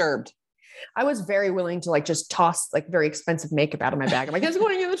disturbed. I was very willing to like just toss like very expensive makeup out of my bag. I'm like, it's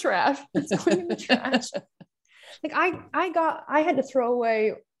going in the trash. It's going in the trash. Like I had to throw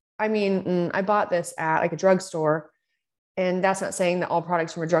away. I mean, I bought this at like a drugstore, and that's not saying that all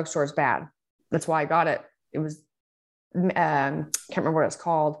products from a drugstore is bad. That's why I got it. It was, can't remember what it's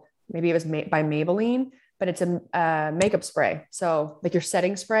called. Maybe it was by Maybelline, but it's a makeup spray. So like your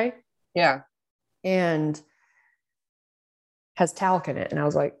setting spray. Yeah. And has talc in it. And I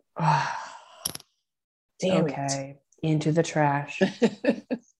was like, oh, Damn okay, into the trash.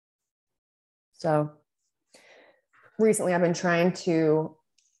 So recently I've been trying to,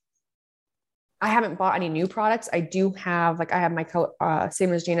 I haven't bought any new products. I do have, like, I have my color,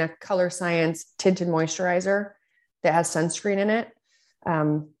 same as Gina, Color Science tinted moisturizer that has sunscreen in it.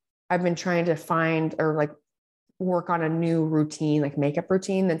 I've been trying to find or like work on a new routine, like makeup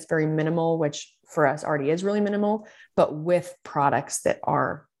routine that's very minimal, which for us already is really minimal, but with products that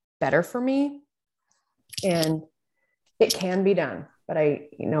are better for me. And it can be done, but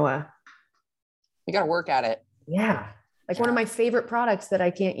you got to work at it. Yeah. Like one of my favorite products that I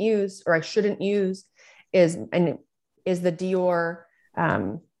can't use or I shouldn't use is the Dior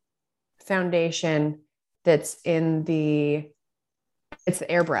foundation that's it's the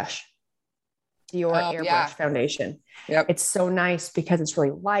airbrush. Dior airbrush foundation. Yep. It's so nice because it's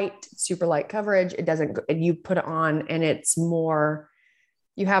really light, super light coverage. It doesn't, you put it on and it's more,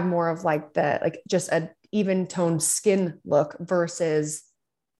 you have more of like just a even toned skin look versus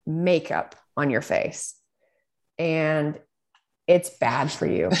makeup on your face. And it's bad for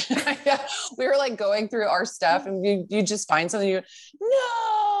you. Yeah. We were like going through our stuff and you just find something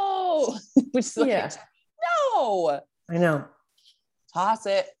no, which is like, no, I know. Toss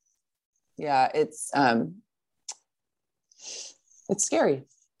it. Yeah. It's scary.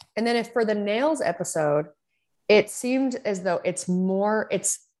 And then if for the nails episode, it seemed as though it's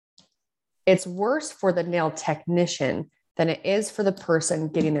worse for the nail technician than it is for the person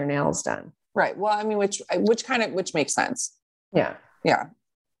getting their nails done. Right. Well, I mean, which makes sense. Yeah. Yeah.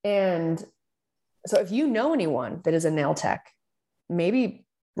 And so if you know anyone that is a nail tech, maybe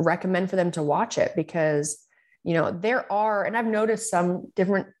recommend for them to watch it because, there are, and I've noticed some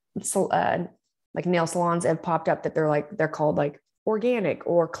different like nail salons have popped up that they're called like organic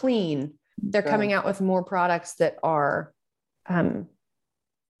or clean. They're coming out with more products that are, I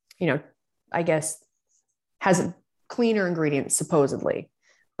guess has cleaner ingredients supposedly.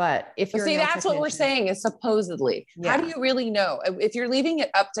 But if you're that's what we're saying is supposedly. Yeah. How do you really know? If you're leaving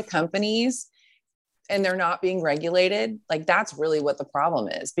it up to companies and they're not being regulated, like that's really what the problem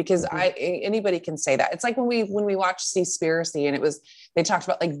is because anybody can say that. It's like when we watched Seaspiracy and they talked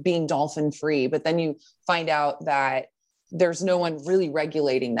about like being dolphin free, but then you find out that there's no one really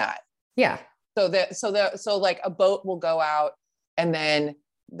regulating that. Yeah. So like a boat will go out and then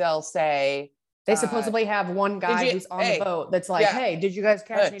they'll say, they supposedly have one guy who's on the boat that's like, hey, did you guys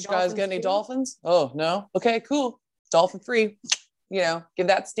catch any dolphins? Did you guys get any dolphins? Oh, no. Okay, cool. Dolphin free. Give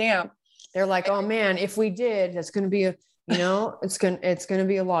that stamp. They're like, oh man, if we did, that's going to be it's going to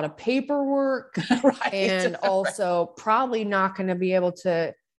be a lot of paperwork right, and also probably not going to be able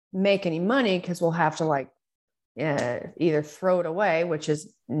to make any money because we'll have to like either throw it away, which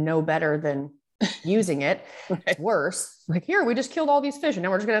is no better than using it. Right. It's worse. Like here, we just killed all these fish and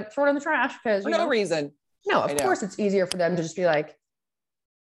now we're just going to throw it in the trash because for no reason. No, of course it's easier for them to just be like,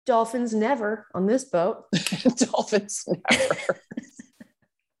 dolphins never on this boat. Dolphins never.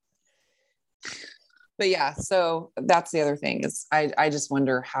 But yeah, so that's the other thing is I just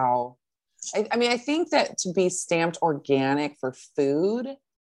wonder how, I mean, I think that to be stamped organic for food,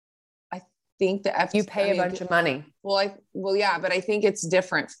 I think that you pay a bunch of money. Well, yeah, but I think it's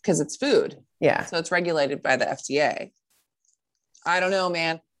different because it's food. Yeah. So it's regulated by the FDA. I don't know,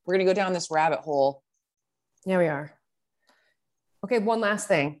 man. We're going to go down this rabbit hole. Yeah, we are. Okay. One last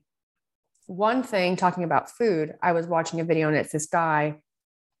thing. One thing talking about food, I was watching a video and it's this guy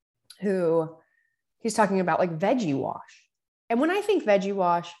who he's talking about like veggie wash. And when I think veggie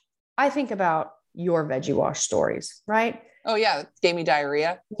wash, I think about your veggie wash stories, right? Oh yeah. It gave me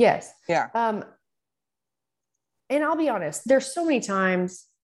diarrhea. Yes. Yeah. And I'll be honest, there's so many times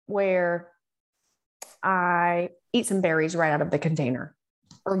where I eat some berries right out of the container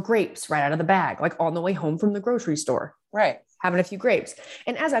or grapes right out of the bag, like on the way home from the grocery store, right? Having a few grapes.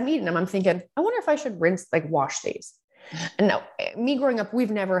 And as I'm eating them, I'm thinking, I wonder if I should wash these. And no, me growing up, we've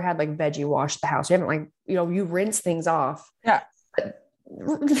never had like veggie wash the house. We haven't you rinse things off. Yeah. But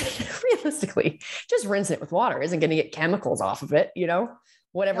realistically, just rinsing it with water isn't going to get chemicals off of it,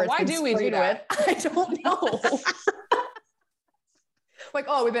 whatever. Yeah, why do we do that? I don't know. Like,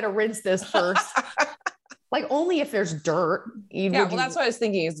 oh, we better rinse this first. Like only if there's dirt. That's what I was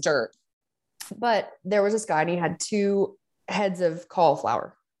thinking is dirt. But there was this guy and he had 2 heads of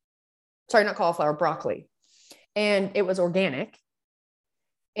cauliflower. Sorry, not cauliflower, broccoli. And it was organic.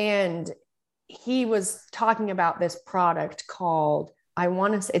 And he was talking about this product called, I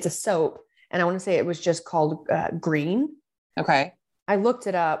want to say it's a soap. And I want to say it was just called Green. Okay. I looked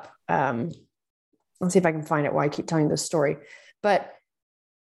it up. let's see if I can find it while I keep telling this story. But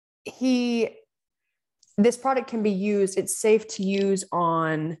this product can be used. It's safe to use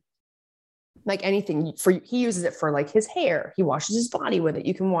on like anything. He uses it for like his hair. He washes his body with it.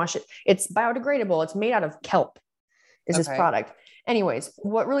 You can wash it. It's biodegradable. It's made out of kelp is this product. Anyways,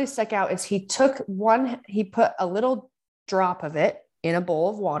 what really stuck out is he put a little drop of it in a bowl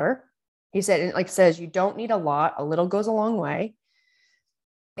of water. He said, and like says, you don't need a lot. A little goes a long way.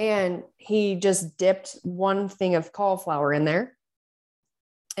 And he just dipped one thing of cauliflower in there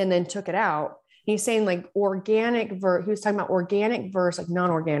and then took it out. He's saying like he was talking about organic versus like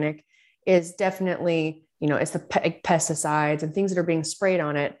non-organic is definitely, it's the pesticides and things that are being sprayed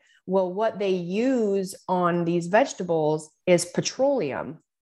on it. Well, what they use on these vegetables is petroleum,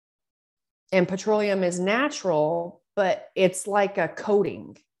 and petroleum is natural, but it's like a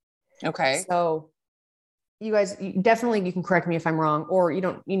coating. Okay. So you guys, you can correct me if I'm wrong, or you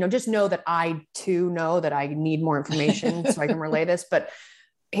don't, just know that I too know that I need more information so I can relay this, but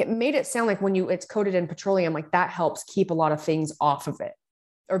it made it sound like it's coated in petroleum, like that helps keep a lot of things off of it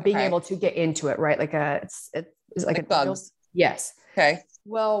or being able to get into it, right? Like it's like bugs. Yes. Okay.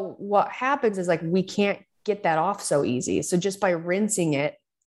 Well, what happens is like, we can't get that off so easy. So just by rinsing it,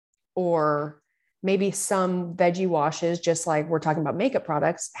 or maybe some veggie washes, just like we're talking about makeup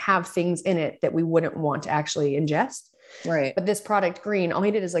products, have things in it that we wouldn't want to actually ingest. Right. But this product Green, all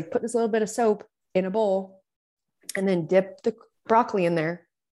he did is like put this little bit of soap in a bowl and then dip the broccoli in there.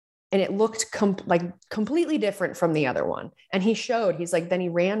 And it looked completely different from the other one. And he's like, then he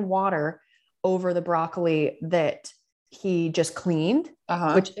ran water over the broccoli that he just cleaned,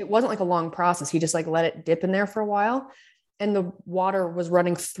 which it wasn't like a long process. He just like let it dip in there for a while. And the water was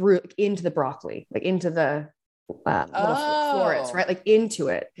running through into the broccoli, like into the little florets, right? Like into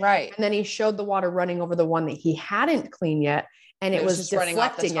it. Right. And then he showed the water running over the one that he hadn't cleaned yet. And it was just deflecting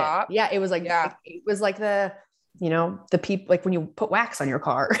running off the top. it. Yeah. It was like, it was like the people, like when you put wax on your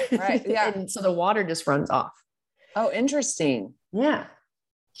car. Right. Yeah. And so the water just runs off. Oh, interesting. Yeah.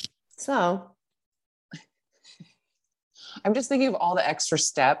 So I'm just thinking of all the extra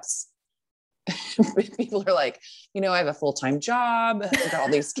steps. People are like, I have a full-time job. I've got all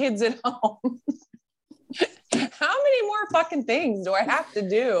these kids at home. How many more fucking things do I have to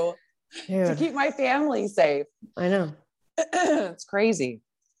do to keep my family safe? I know. It's crazy.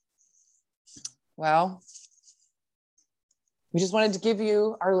 Well, we just wanted to give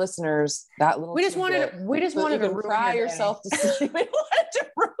you, our listeners, that little. We just wanted to cry yourself to sleep. We wanted to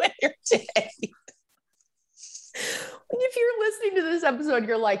ruin your day. If you're listening to this episode,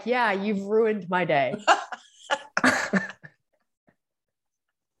 you're like, yeah, you've ruined my day.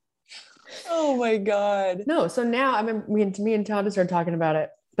 Oh my God. No. So now me and Todd started talking about it,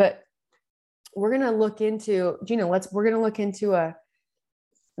 but we're going to look into, we're going to look into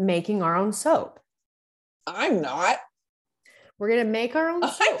making our own soap. I'm not. We're going to make our own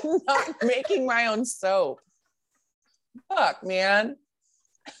soap. I'm not making my own soap. Fuck, man.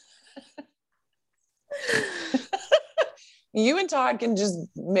 You and Todd can just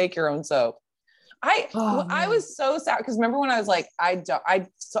make your own soap. I was so sad because remember when I was like, I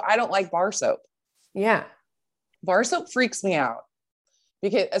don't like bar soap. Yeah. Bar soap freaks me out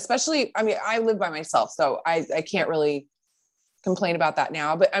because especially, I live by myself, so I can't really complain about that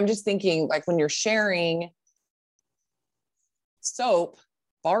now, but I'm just thinking like when you're sharing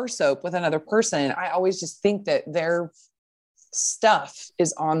bar soap with another person, I always just think that their stuff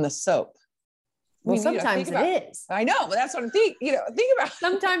is on the soap. Well, sometimes it is. I know, but that's what I'm thinking. Think about.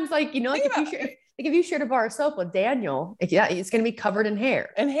 Sometimes, like if you shared a bar of soap with Daniel, it's going to be covered in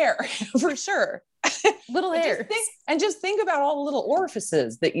hair. And hair, for sure. Little hair. Just think about all the little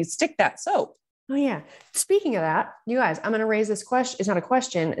orifices that you stick that soap. Oh yeah. Speaking of that, you guys, I'm going to raise this question. It's not a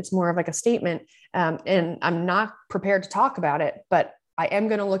question. It's more of like a statement. And I'm not prepared to talk about it, but I am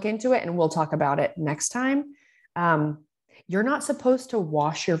going to look into it and we'll talk about it next time. You're not supposed to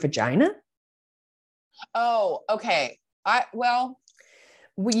wash your vagina. Oh, okay.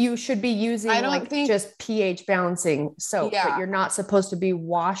 You should be using just pH balancing soap, but you're not supposed to be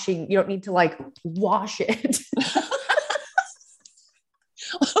washing. You don't need to like wash it.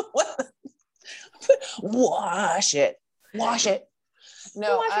 Wash it.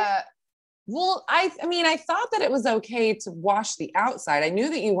 No. Well, I thought that it was okay to wash the outside. I knew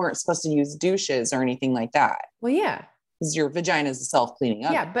that you weren't supposed to use douches or anything like that. Well, yeah. Because your vagina is a self-cleaning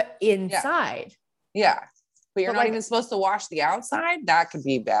oven. Yeah, but inside. Yeah. But you're not even supposed to wash the outside? That could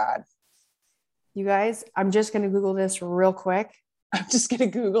be bad. You guys, I'm just going to Google this real quick. I'm just going to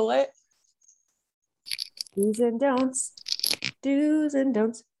Google it. Do's and don'ts. Do's and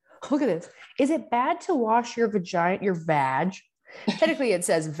don'ts. Look at this. Is it bad to wash your vag Technically, it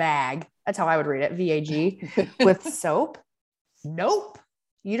says VAG. That's how I would read it, VAG, with soap. Nope.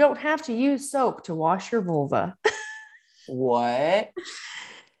 You don't have to use soap to wash your vulva. What?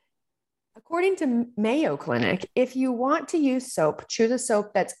 According to Mayo Clinic, if you want to use soap, choose a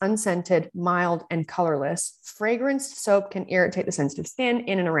soap that's unscented, mild, and colorless. Fragranced soap can irritate the sensitive skin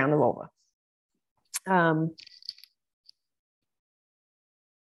in and around the vulva.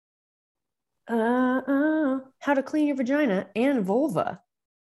 How to clean your vagina and vulva.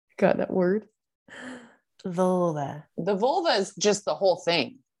 God, that word. Vulva. The vulva is just the whole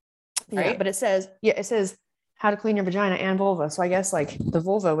thing, right? Yeah, but it says how to clean your vagina and vulva. So I guess like the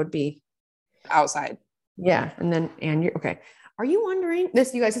vulva would be Outside. yeah. And you're okay. Are you wondering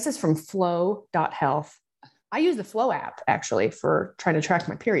this, you guys? This is from flow.health. I use the Flow app actually for trying to track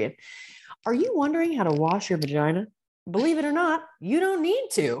my period. Are you wondering how to wash your vagina? Believe it or not, you don't need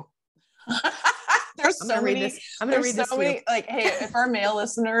to. There's I'm so gonna read many. this. I'm gonna There's read this. so to you. many. Like, hey, if our male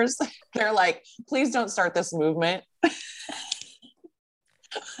listeners, they're like, please don't start this movement.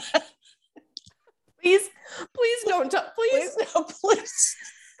 Please don't talk. Please.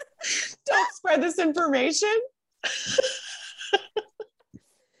 Please don't spread this information.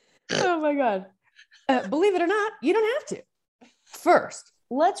 Oh my God. Believe it or not, you don't have to. First,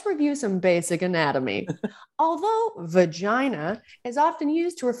 let's review some basic anatomy. Although vagina is often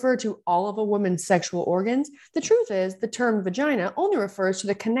used to refer to all of a woman's sexual organs, the truth is the term vagina only refers to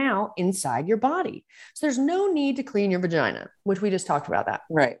the canal inside your body. So there's no need to clean your vagina, which we just talked about that.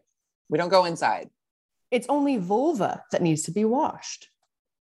 Right. We don't go inside. It's only vulva that needs to be washed.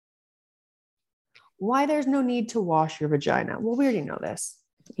 Why there's no need to wash your vagina? Well, we already know this.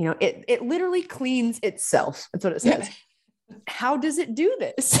 You know, it literally cleans itself. That's what it says. How does it do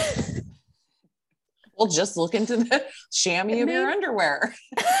this? Well, just look into the chamois of your underwear.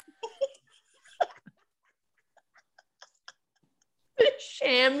 The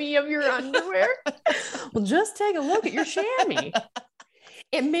chamois of your underwear? Well, just take a look at your chamois.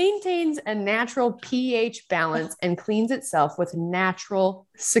 It maintains a natural pH balance and cleans itself with natural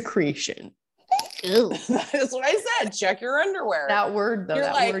secretion. That's what I said. Check your underwear. That word, though, You're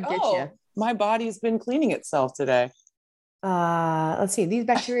that like, word gets oh, you. my body's been cleaning itself today. Let's see. These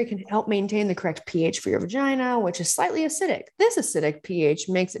bacteria can help maintain the correct pH for your vagina, which is slightly acidic. This acidic pH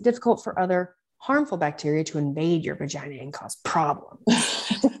makes it difficult for other harmful bacteria to invade your vagina and cause problems.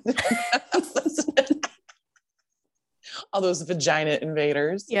 All those vagina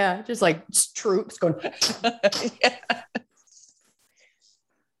invaders. Yeah, just like troops going.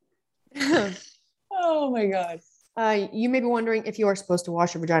 Oh my God. You may be wondering if you are supposed to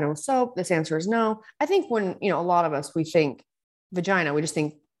wash your vagina with soap. This answer is no. I think when, a lot of us, we think vagina, we just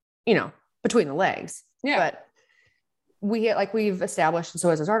think, between the legs. Yeah. But we've established, and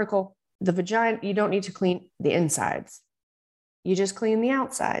so is this article, the vagina, you don't need to clean the insides. You just clean the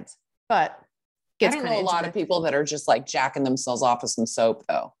outsides. But I don't know a lot of people that are just like jacking themselves off with some soap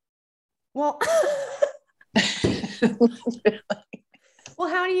though. Well, well,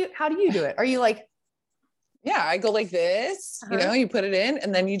 how do you do it? Are you like, yeah, I go like this, you put it in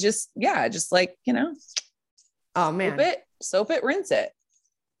and then you just like, oh man, soap it, rinse it.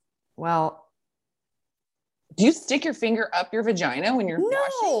 Well, do you stick your finger up your vagina when you're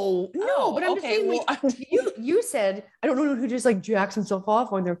washing? No, but I'm just saying, you said, I don't know who just like jacks himself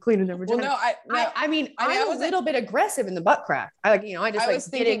off when they're cleaning their vagina. Well, I mean, I'm a little bit aggressive in the butt crack. I was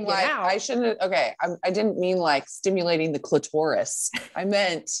thinking like, out. I shouldn't, I didn't mean like stimulating the clitoris. I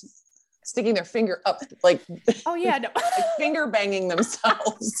meant sticking their finger up, like, oh yeah, no. like finger banging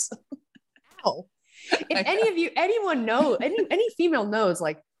themselves. Ow. If anyone knows, any female knows,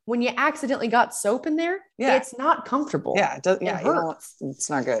 like, when you accidentally got soap in there, it's not comfortable. Yeah, it does. Yeah, it's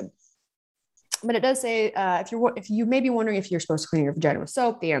not good. But it does say if you may be wondering if you're supposed to clean your vagina with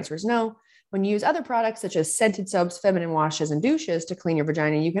soap, the answer is no. When you use other products such as scented soaps, feminine washes, and douches to clean your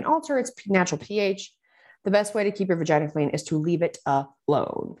vagina, you can alter its natural pH. The best way to keep your vagina clean is to leave it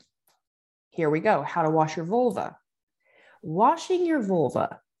alone. Here we go. How to wash your vulva. Washing your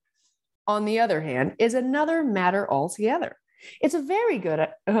vulva, on the other hand, is another matter altogether. It's a very good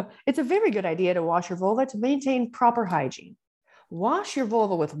idea to wash your vulva to maintain proper hygiene. Wash your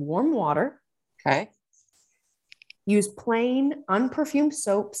vulva with warm water. Okay. Use plain, unperfumed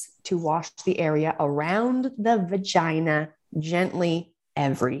soaps to wash the area around the vagina gently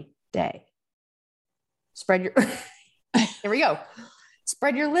every day. Here we go.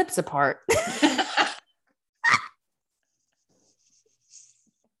 Spread your lips apart.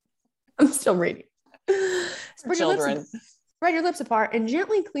 I'm still reading. Spread your lips apart and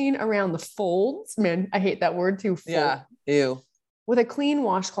gently clean around the folds. Man, I hate that word too. Yeah. Ew. with a clean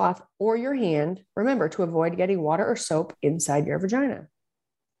washcloth or your hand. Remember to avoid getting water or soap inside your vagina.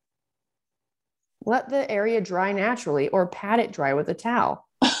 Let the area dry naturally or pat it dry with a towel.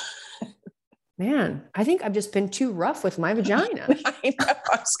 Man, I think I've just been too rough with my vagina. I know, I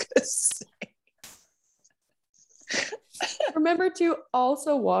was gonna say. Remember to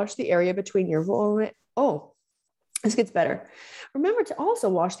also wash the area between your vulva. Oh, this gets better. Remember to also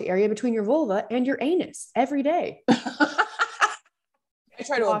wash the area between your vulva and your anus every day. I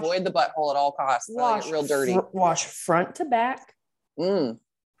try to avoid the butthole at all costs. I get real dirty. Wash front to back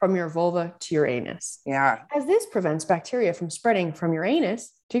from your vulva to your anus. Yeah. As this prevents bacteria from spreading from your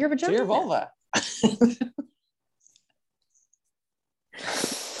anus to your vagina. To your vulva.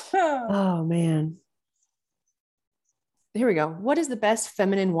 Oh, man. Here we go. What is the best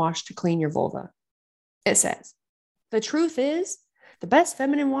feminine wash to clean your vulva? It says, the truth is, the best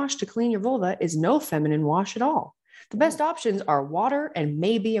feminine wash to clean your vulva is no feminine wash at all. The best options are water and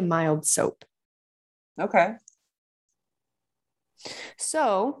maybe a mild soap. Okay.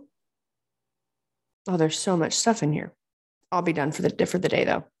 So, there's so much stuff in here. I'll be done for the day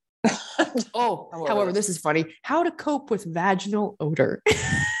though. However, this is funny. How to cope with vaginal odor.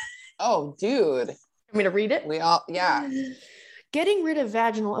 Oh, dude. Want me to read it? Yeah. Getting rid of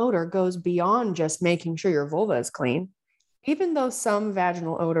vaginal odor goes beyond just making sure your vulva is clean. Even though some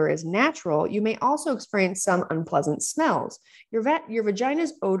vaginal odor is natural, you may also experience some unpleasant smells. Your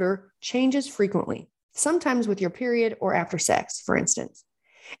vagina's odor changes frequently, sometimes with your period or after sex, for instance.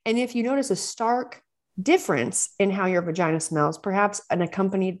 And if you notice a stark difference in how your vagina smells, perhaps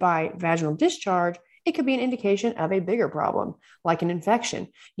accompanied by vaginal discharge, it could be an indication of a bigger problem, like an infection.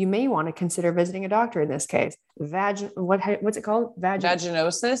 You may want to consider visiting a doctor in this case. What's it called?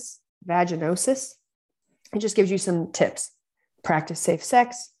 Vaginosis. Vaginosis. It just gives you some tips. Practice safe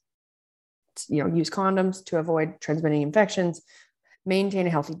sex. Use condoms to avoid transmitting infections. Maintain a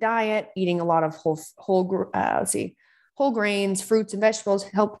healthy diet. Eating a lot of whole grains, fruits, and vegetables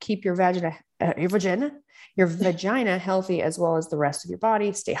help keep your vagina healthy as well as the rest of your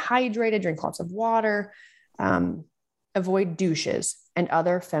body. Stay hydrated, drink lots of water, avoid douches and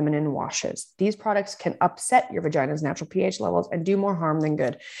other feminine washes. These products can upset your vagina's natural pH levels and do more harm than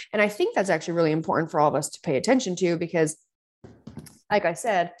good. And I think that's actually really important for all of us to pay attention to because, like I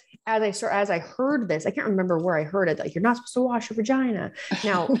said, as I heard this, I can't remember where I heard it, like you're not supposed to wash your vagina.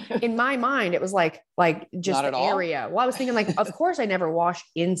 Now, in my mind, it was like just the area. Well, I was thinking of course I never wash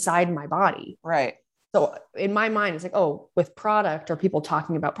inside my body. Right. So in my mind, it's like, with product or people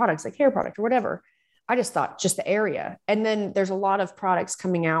talking about products like hair product or whatever, I just thought just the area. And then there's a lot of products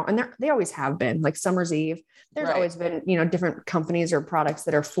coming out and they always have been, like Summer's Eve. There's always been, different companies or products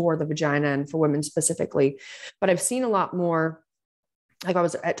that are for the vagina and for women specifically. But I've seen a lot more, like I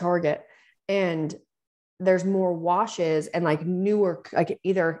was at Target and there's more washes and like newer, like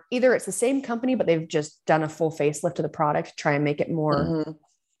either it's the same company, but they've just done a full facelift to the product to try and make it more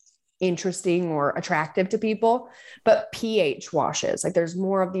interesting or attractive to people. But pH washes, like there's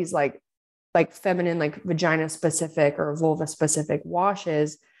more of these like feminine, like vagina specific or vulva specific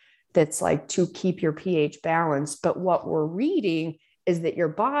washes that's like to keep your pH balanced. But what we're reading is that your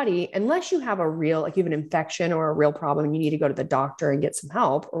body, unless you have a real, like you have an infection or a real problem and you need to go to the doctor and get some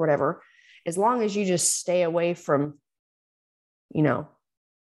help or whatever, as long as you just stay away from,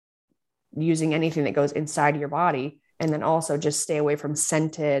 using anything that goes inside your body, and then also just stay away from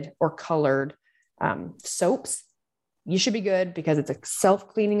scented or colored soaps, you should be good because it's a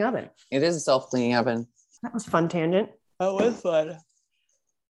self-cleaning oven. It is a self-cleaning oven. That was a fun tangent. That was fun.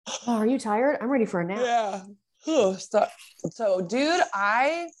 Oh, are you tired? I'm ready for a nap. Yeah. So, dude,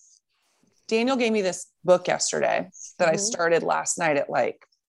 Daniel gave me this book yesterday that I started last night at I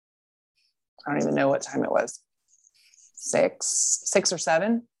don't even know what time it was. 6 or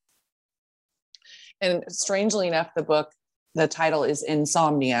 7. And strangely enough, the title is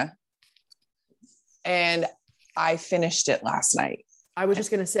Insomnia. And I finished it last night. I was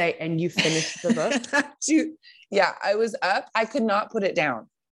just going to say, and you finished the book? Yeah, I was up. I could not put it down.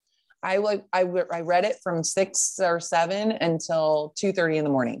 I read it from 6 or 7 until 2:30 in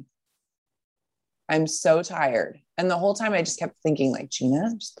the morning. I'm so tired. And the whole time I just kept thinking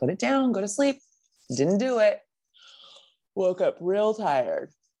Gina, just put it down, go to sleep. Didn't do it. Woke up real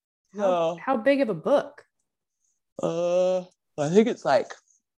tired. How big of a book? I think it's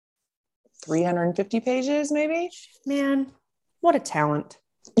 350 pages, maybe. Man, what a talent.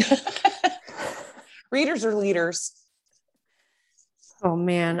 Readers are leaders. Oh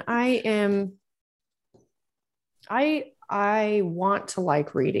man, I want to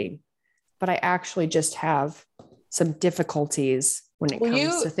like reading, but I actually just have some difficulties when it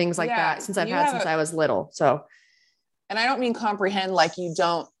comes to things like that since I've had since I was little. So And I don't mean comprehend like you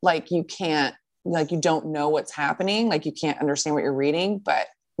don't know what's happening, like you can't understand what you're reading, but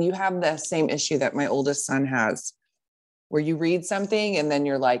you have the same issue that my oldest son has, where you read something and then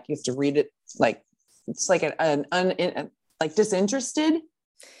you're like, you have to read it like it's like like disinterested.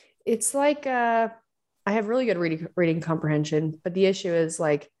 It's like I have really good reading comprehension, but the issue is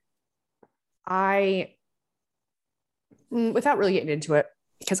like without really getting into it,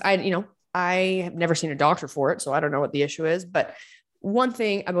 because I have never seen a doctor for it, so I don't know what the issue is. But one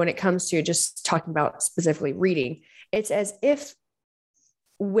thing when it comes to just talking about specifically reading, it's as if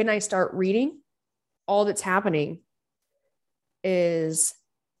when I start reading, all that's happening is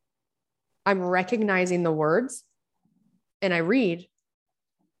I'm recognizing the words and I read,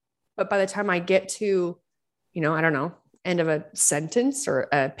 but by the time I get to, I don't know, end of a sentence or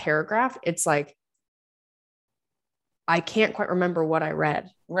a paragraph, it's like, I can't quite remember what I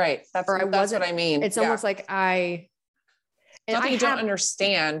read. Right. That's what I mean. It's almost like you don't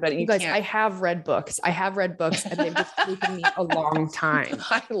understand, but you guys, can't. I have read books and they've just taken me a long time.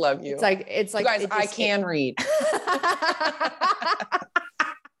 I love you. It's like, you guys, I can read.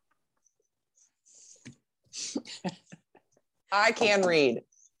 I can read.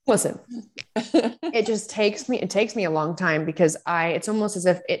 Listen, it takes me a long time because it's almost as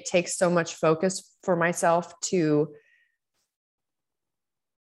if it takes so much focus for myself to,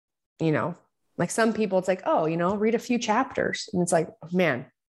 like some people, it's like, oh, read a few chapters. And it's like, man,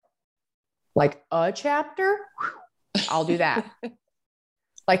 like a chapter, I'll do that.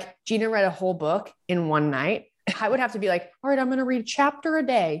 Like Gina read a whole book in one night. I would have to be like, all right, I'm going to read a chapter a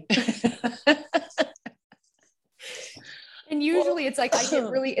day. And usually it's like,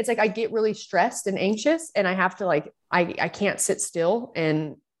 I get really stressed and anxious and I have to I can't sit still.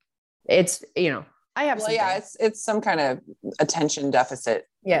 And it's, I have, it's some kind of attention deficit.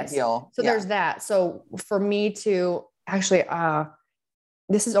 Yes. Deal. So there's that. So for me to actually,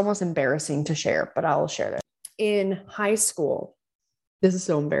 this is almost embarrassing to share, but I'll share that. In high school, this is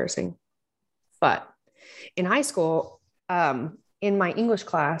so embarrassing, but in high school, in my English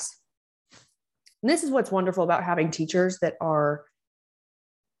class, and this is what's wonderful about having teachers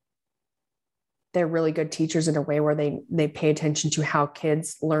they're really good teachers in a way where they pay attention to how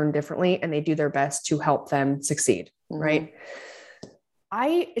kids learn differently and they do their best to help them succeed. Mm-hmm. Right.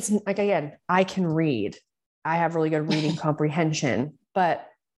 It's like, again, I can read, I have really good reading comprehension, but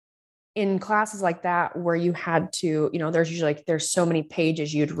in classes like that, where you had to, there's usually there's so many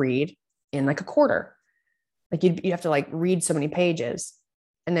pages you'd read in like a quarter, like you have to read so many pages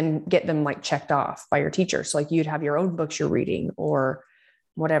and then get them checked off by your teacher. So you'd have your own books you're reading or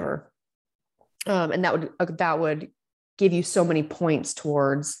whatever. And that would give you so many points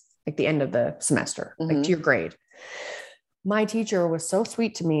towards the end of the semester, mm-hmm. To your grade. My teacher was so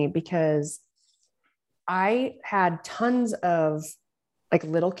sweet to me because I had tons of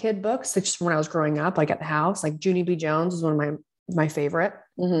little kid books, just when I was growing up, at the house, Junie B. Jones was one of my favorite.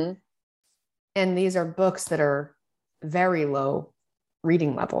 Mm-hmm. And these are books that are very low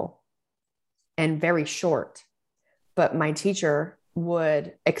reading level and very short, but my teacher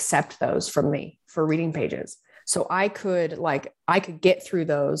would accept those from me for reading pages. So I could get through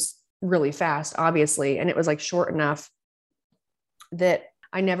those really fast, obviously. And it was short enough that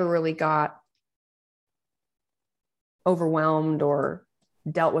I never really got overwhelmed or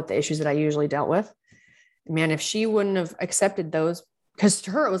dealt with the issues that I usually dealt with. Man, if she wouldn't have accepted those, because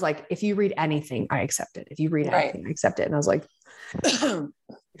to her, it was if you read anything, I accept it. If you read anything, I accept it. And I was like, if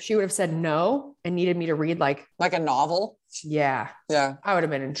she would have said no and needed me to read like a novel. Yeah. Yeah. I would have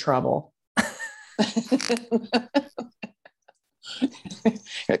been in trouble.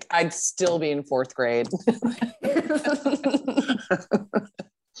 I'd still be in fourth grade.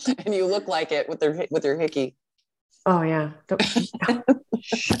 And you look like it with your hickey. Oh yeah. From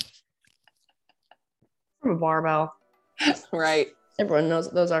a barbell. Right. Everyone knows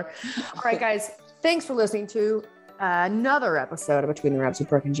what those are. All right, guys. Thanks for listening to another episode of Between the Reps with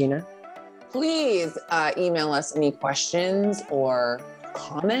Brooke and Gina. Please email us any questions or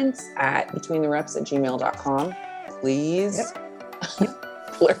comments at betweenthereps@gmail.com. Please. Yep.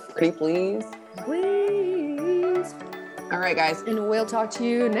 Pretty please. Please. All right, guys. And we'll talk to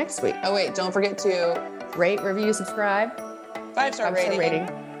you next week. Oh, wait. Don't forget to rate, review, subscribe. 5-star rating.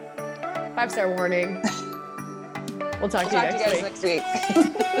 5-star warning. We'll talk to you guys next week.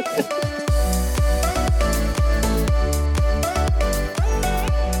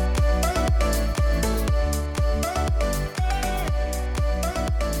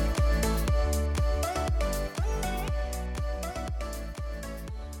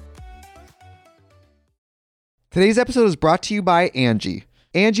 Today's episode is brought to you by Angie.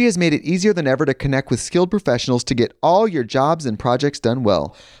 Angie has made it easier than ever to connect with skilled professionals to get all your jobs and projects done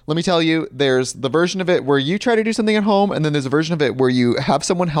well. Let me tell you, there's the version of it where you try to do something at home, and then there's a version of it where you have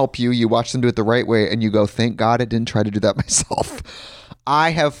someone help you, you watch them do it the right way, and you go, thank God I didn't try to do that myself.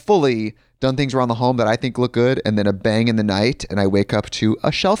 I have fully done things around the home that I think look good, and then a bang in the night, and I wake up to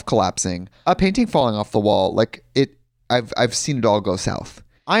a shelf collapsing, a painting falling off the wall. I've seen it all go south.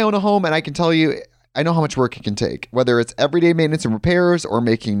 I own a home, and I can tell you, I know how much work it can take. Whether it's everyday maintenance and repairs or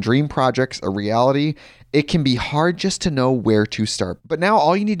making dream projects a reality, it can be hard just to know where to start. But now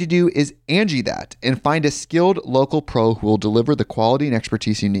all you need to do is Angie that and find a skilled local pro who will deliver the quality and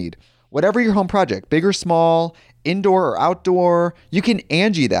expertise you need. Whatever your home project, big or small, indoor or outdoor, you can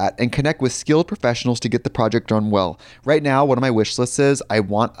Angie that and connect with skilled professionals to get the project done well. Right now, one of my wish lists is I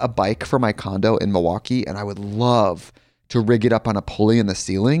want a bike for my condo in Milwaukee, and I would love to rig it up on a pulley in the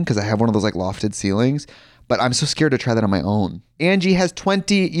ceiling because I have one of those like lofted ceilings, but I'm so scared to try that on my own. Angie has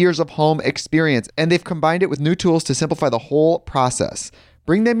 20 years of home experience, and they've combined it with new tools to simplify the whole process.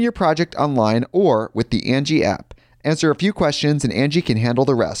 Bring them your project online or with the Angie app. Answer a few questions and Angie can handle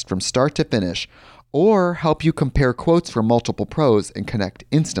the rest from start to finish, or help you compare quotes from multiple pros and connect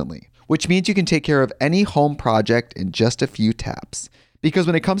instantly, which means you can take care of any home project in just a few taps. Because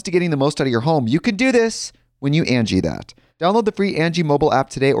when it comes to getting the most out of your home, you can do this when you Angie that. Download the free Angie mobile app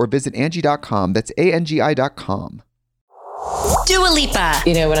today or visit Angie.com. That's ANGI.com. Dua Lipa.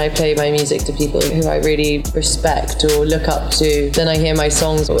 You know, when I play my music to people who I really respect or look up to, then I hear my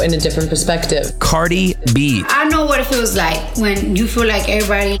songs in a different perspective. Cardi B. I know what it feels like when you feel like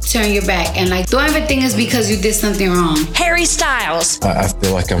everybody turn your back and like don't ever think it's because you did something wrong. Harry Styles. I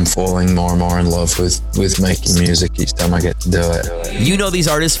feel like I'm falling more and more in love with making music each time I get to do it. You know these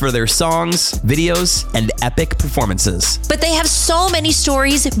artists for their songs, videos, and epic performances. But they have so many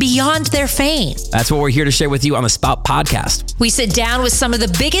stories beyond their fame. That's what we're here to share with you on the Spout Podcast. We sit down with some of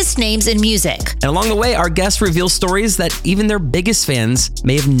the biggest names in music. And along the way, our guests reveal stories that even their biggest fans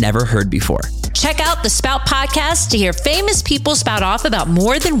may have never heard before. Check out the Spout Podcast to hear famous people spout off about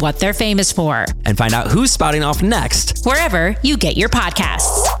more than what they're famous for. And find out who's spouting off next, wherever you get your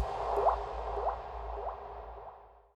podcasts.